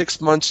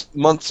 6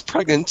 months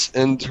pregnant,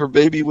 and her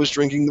baby was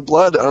drinking the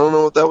blood. I don't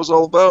know what that was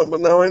all about, but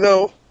now I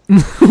know.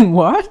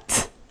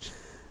 What?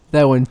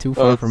 That went too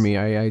far for me.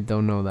 I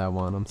don't know that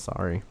one. I'm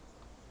sorry.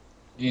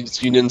 You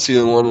didn't see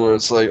the one where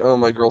it's like, oh,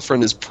 my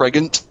girlfriend is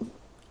pregnant?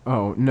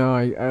 Oh, no,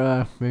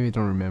 I maybe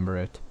don't remember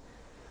it.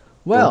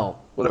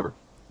 Well, whatever.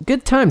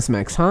 Good times,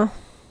 Max, huh?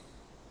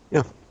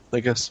 Yeah, I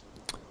guess.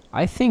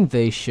 I think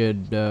they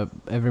should,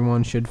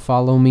 everyone should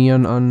follow me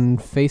on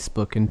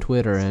Facebook and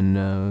Twitter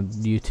and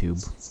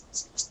YouTube.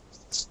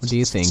 What do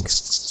you think?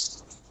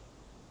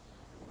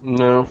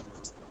 No.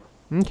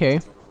 Okay.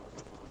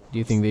 Do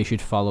you think they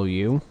should follow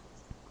you?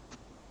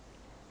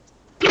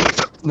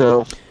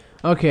 No.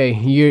 Okay,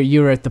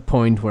 you're at the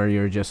point where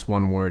you're just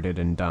one-worded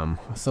and dumb.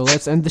 So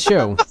let's end the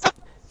show.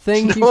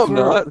 Thank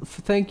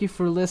you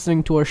for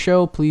listening to our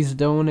show. Please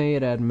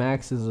donate at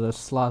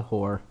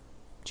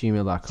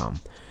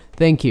maxisasluthwhore@gmail.com.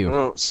 Thank you.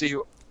 I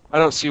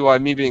don't see why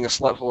me being a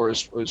slut whore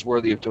is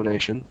worthy of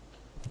donation.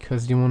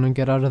 Because you want to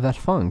get out of that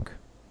funk.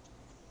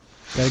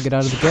 Gotta get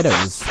out of the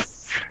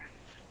ghettos.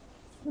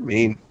 I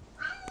mean,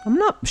 I'm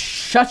not.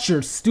 Shut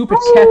your stupid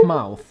cat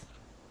mouth.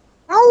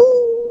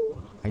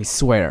 I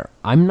swear,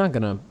 I'm not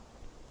gonna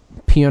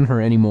pee on her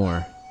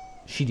anymore.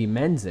 She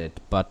demands it,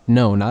 but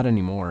no, not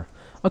anymore.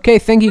 Okay,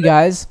 thank you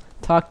guys.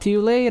 Talk to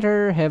you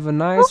later. Have a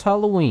nice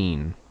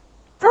Halloween.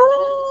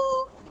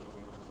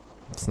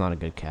 It's not a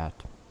good cat.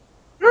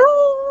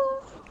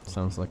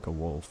 Sounds like a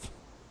wolf.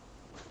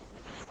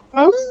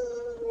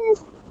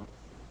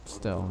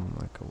 Still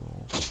like a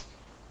wolf.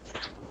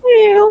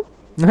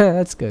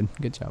 That's good.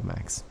 Good job,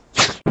 Max.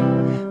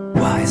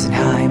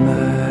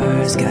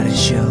 Weisenheimer's got a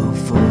show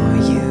for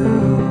you.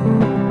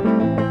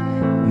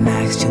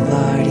 Max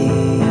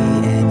Gilardi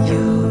and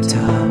Yo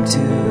Tom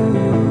too.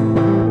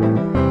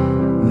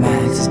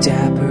 Max is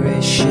dapper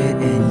as shit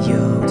and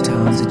Yo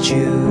Tom's a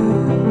Jew.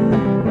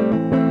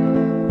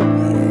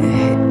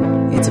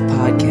 It's a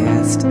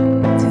podcast.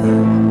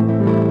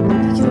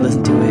 You can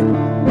listen to it.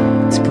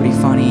 It's pretty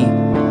funny.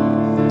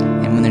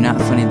 And when they're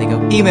not funny, they go,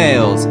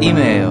 emails,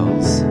 email.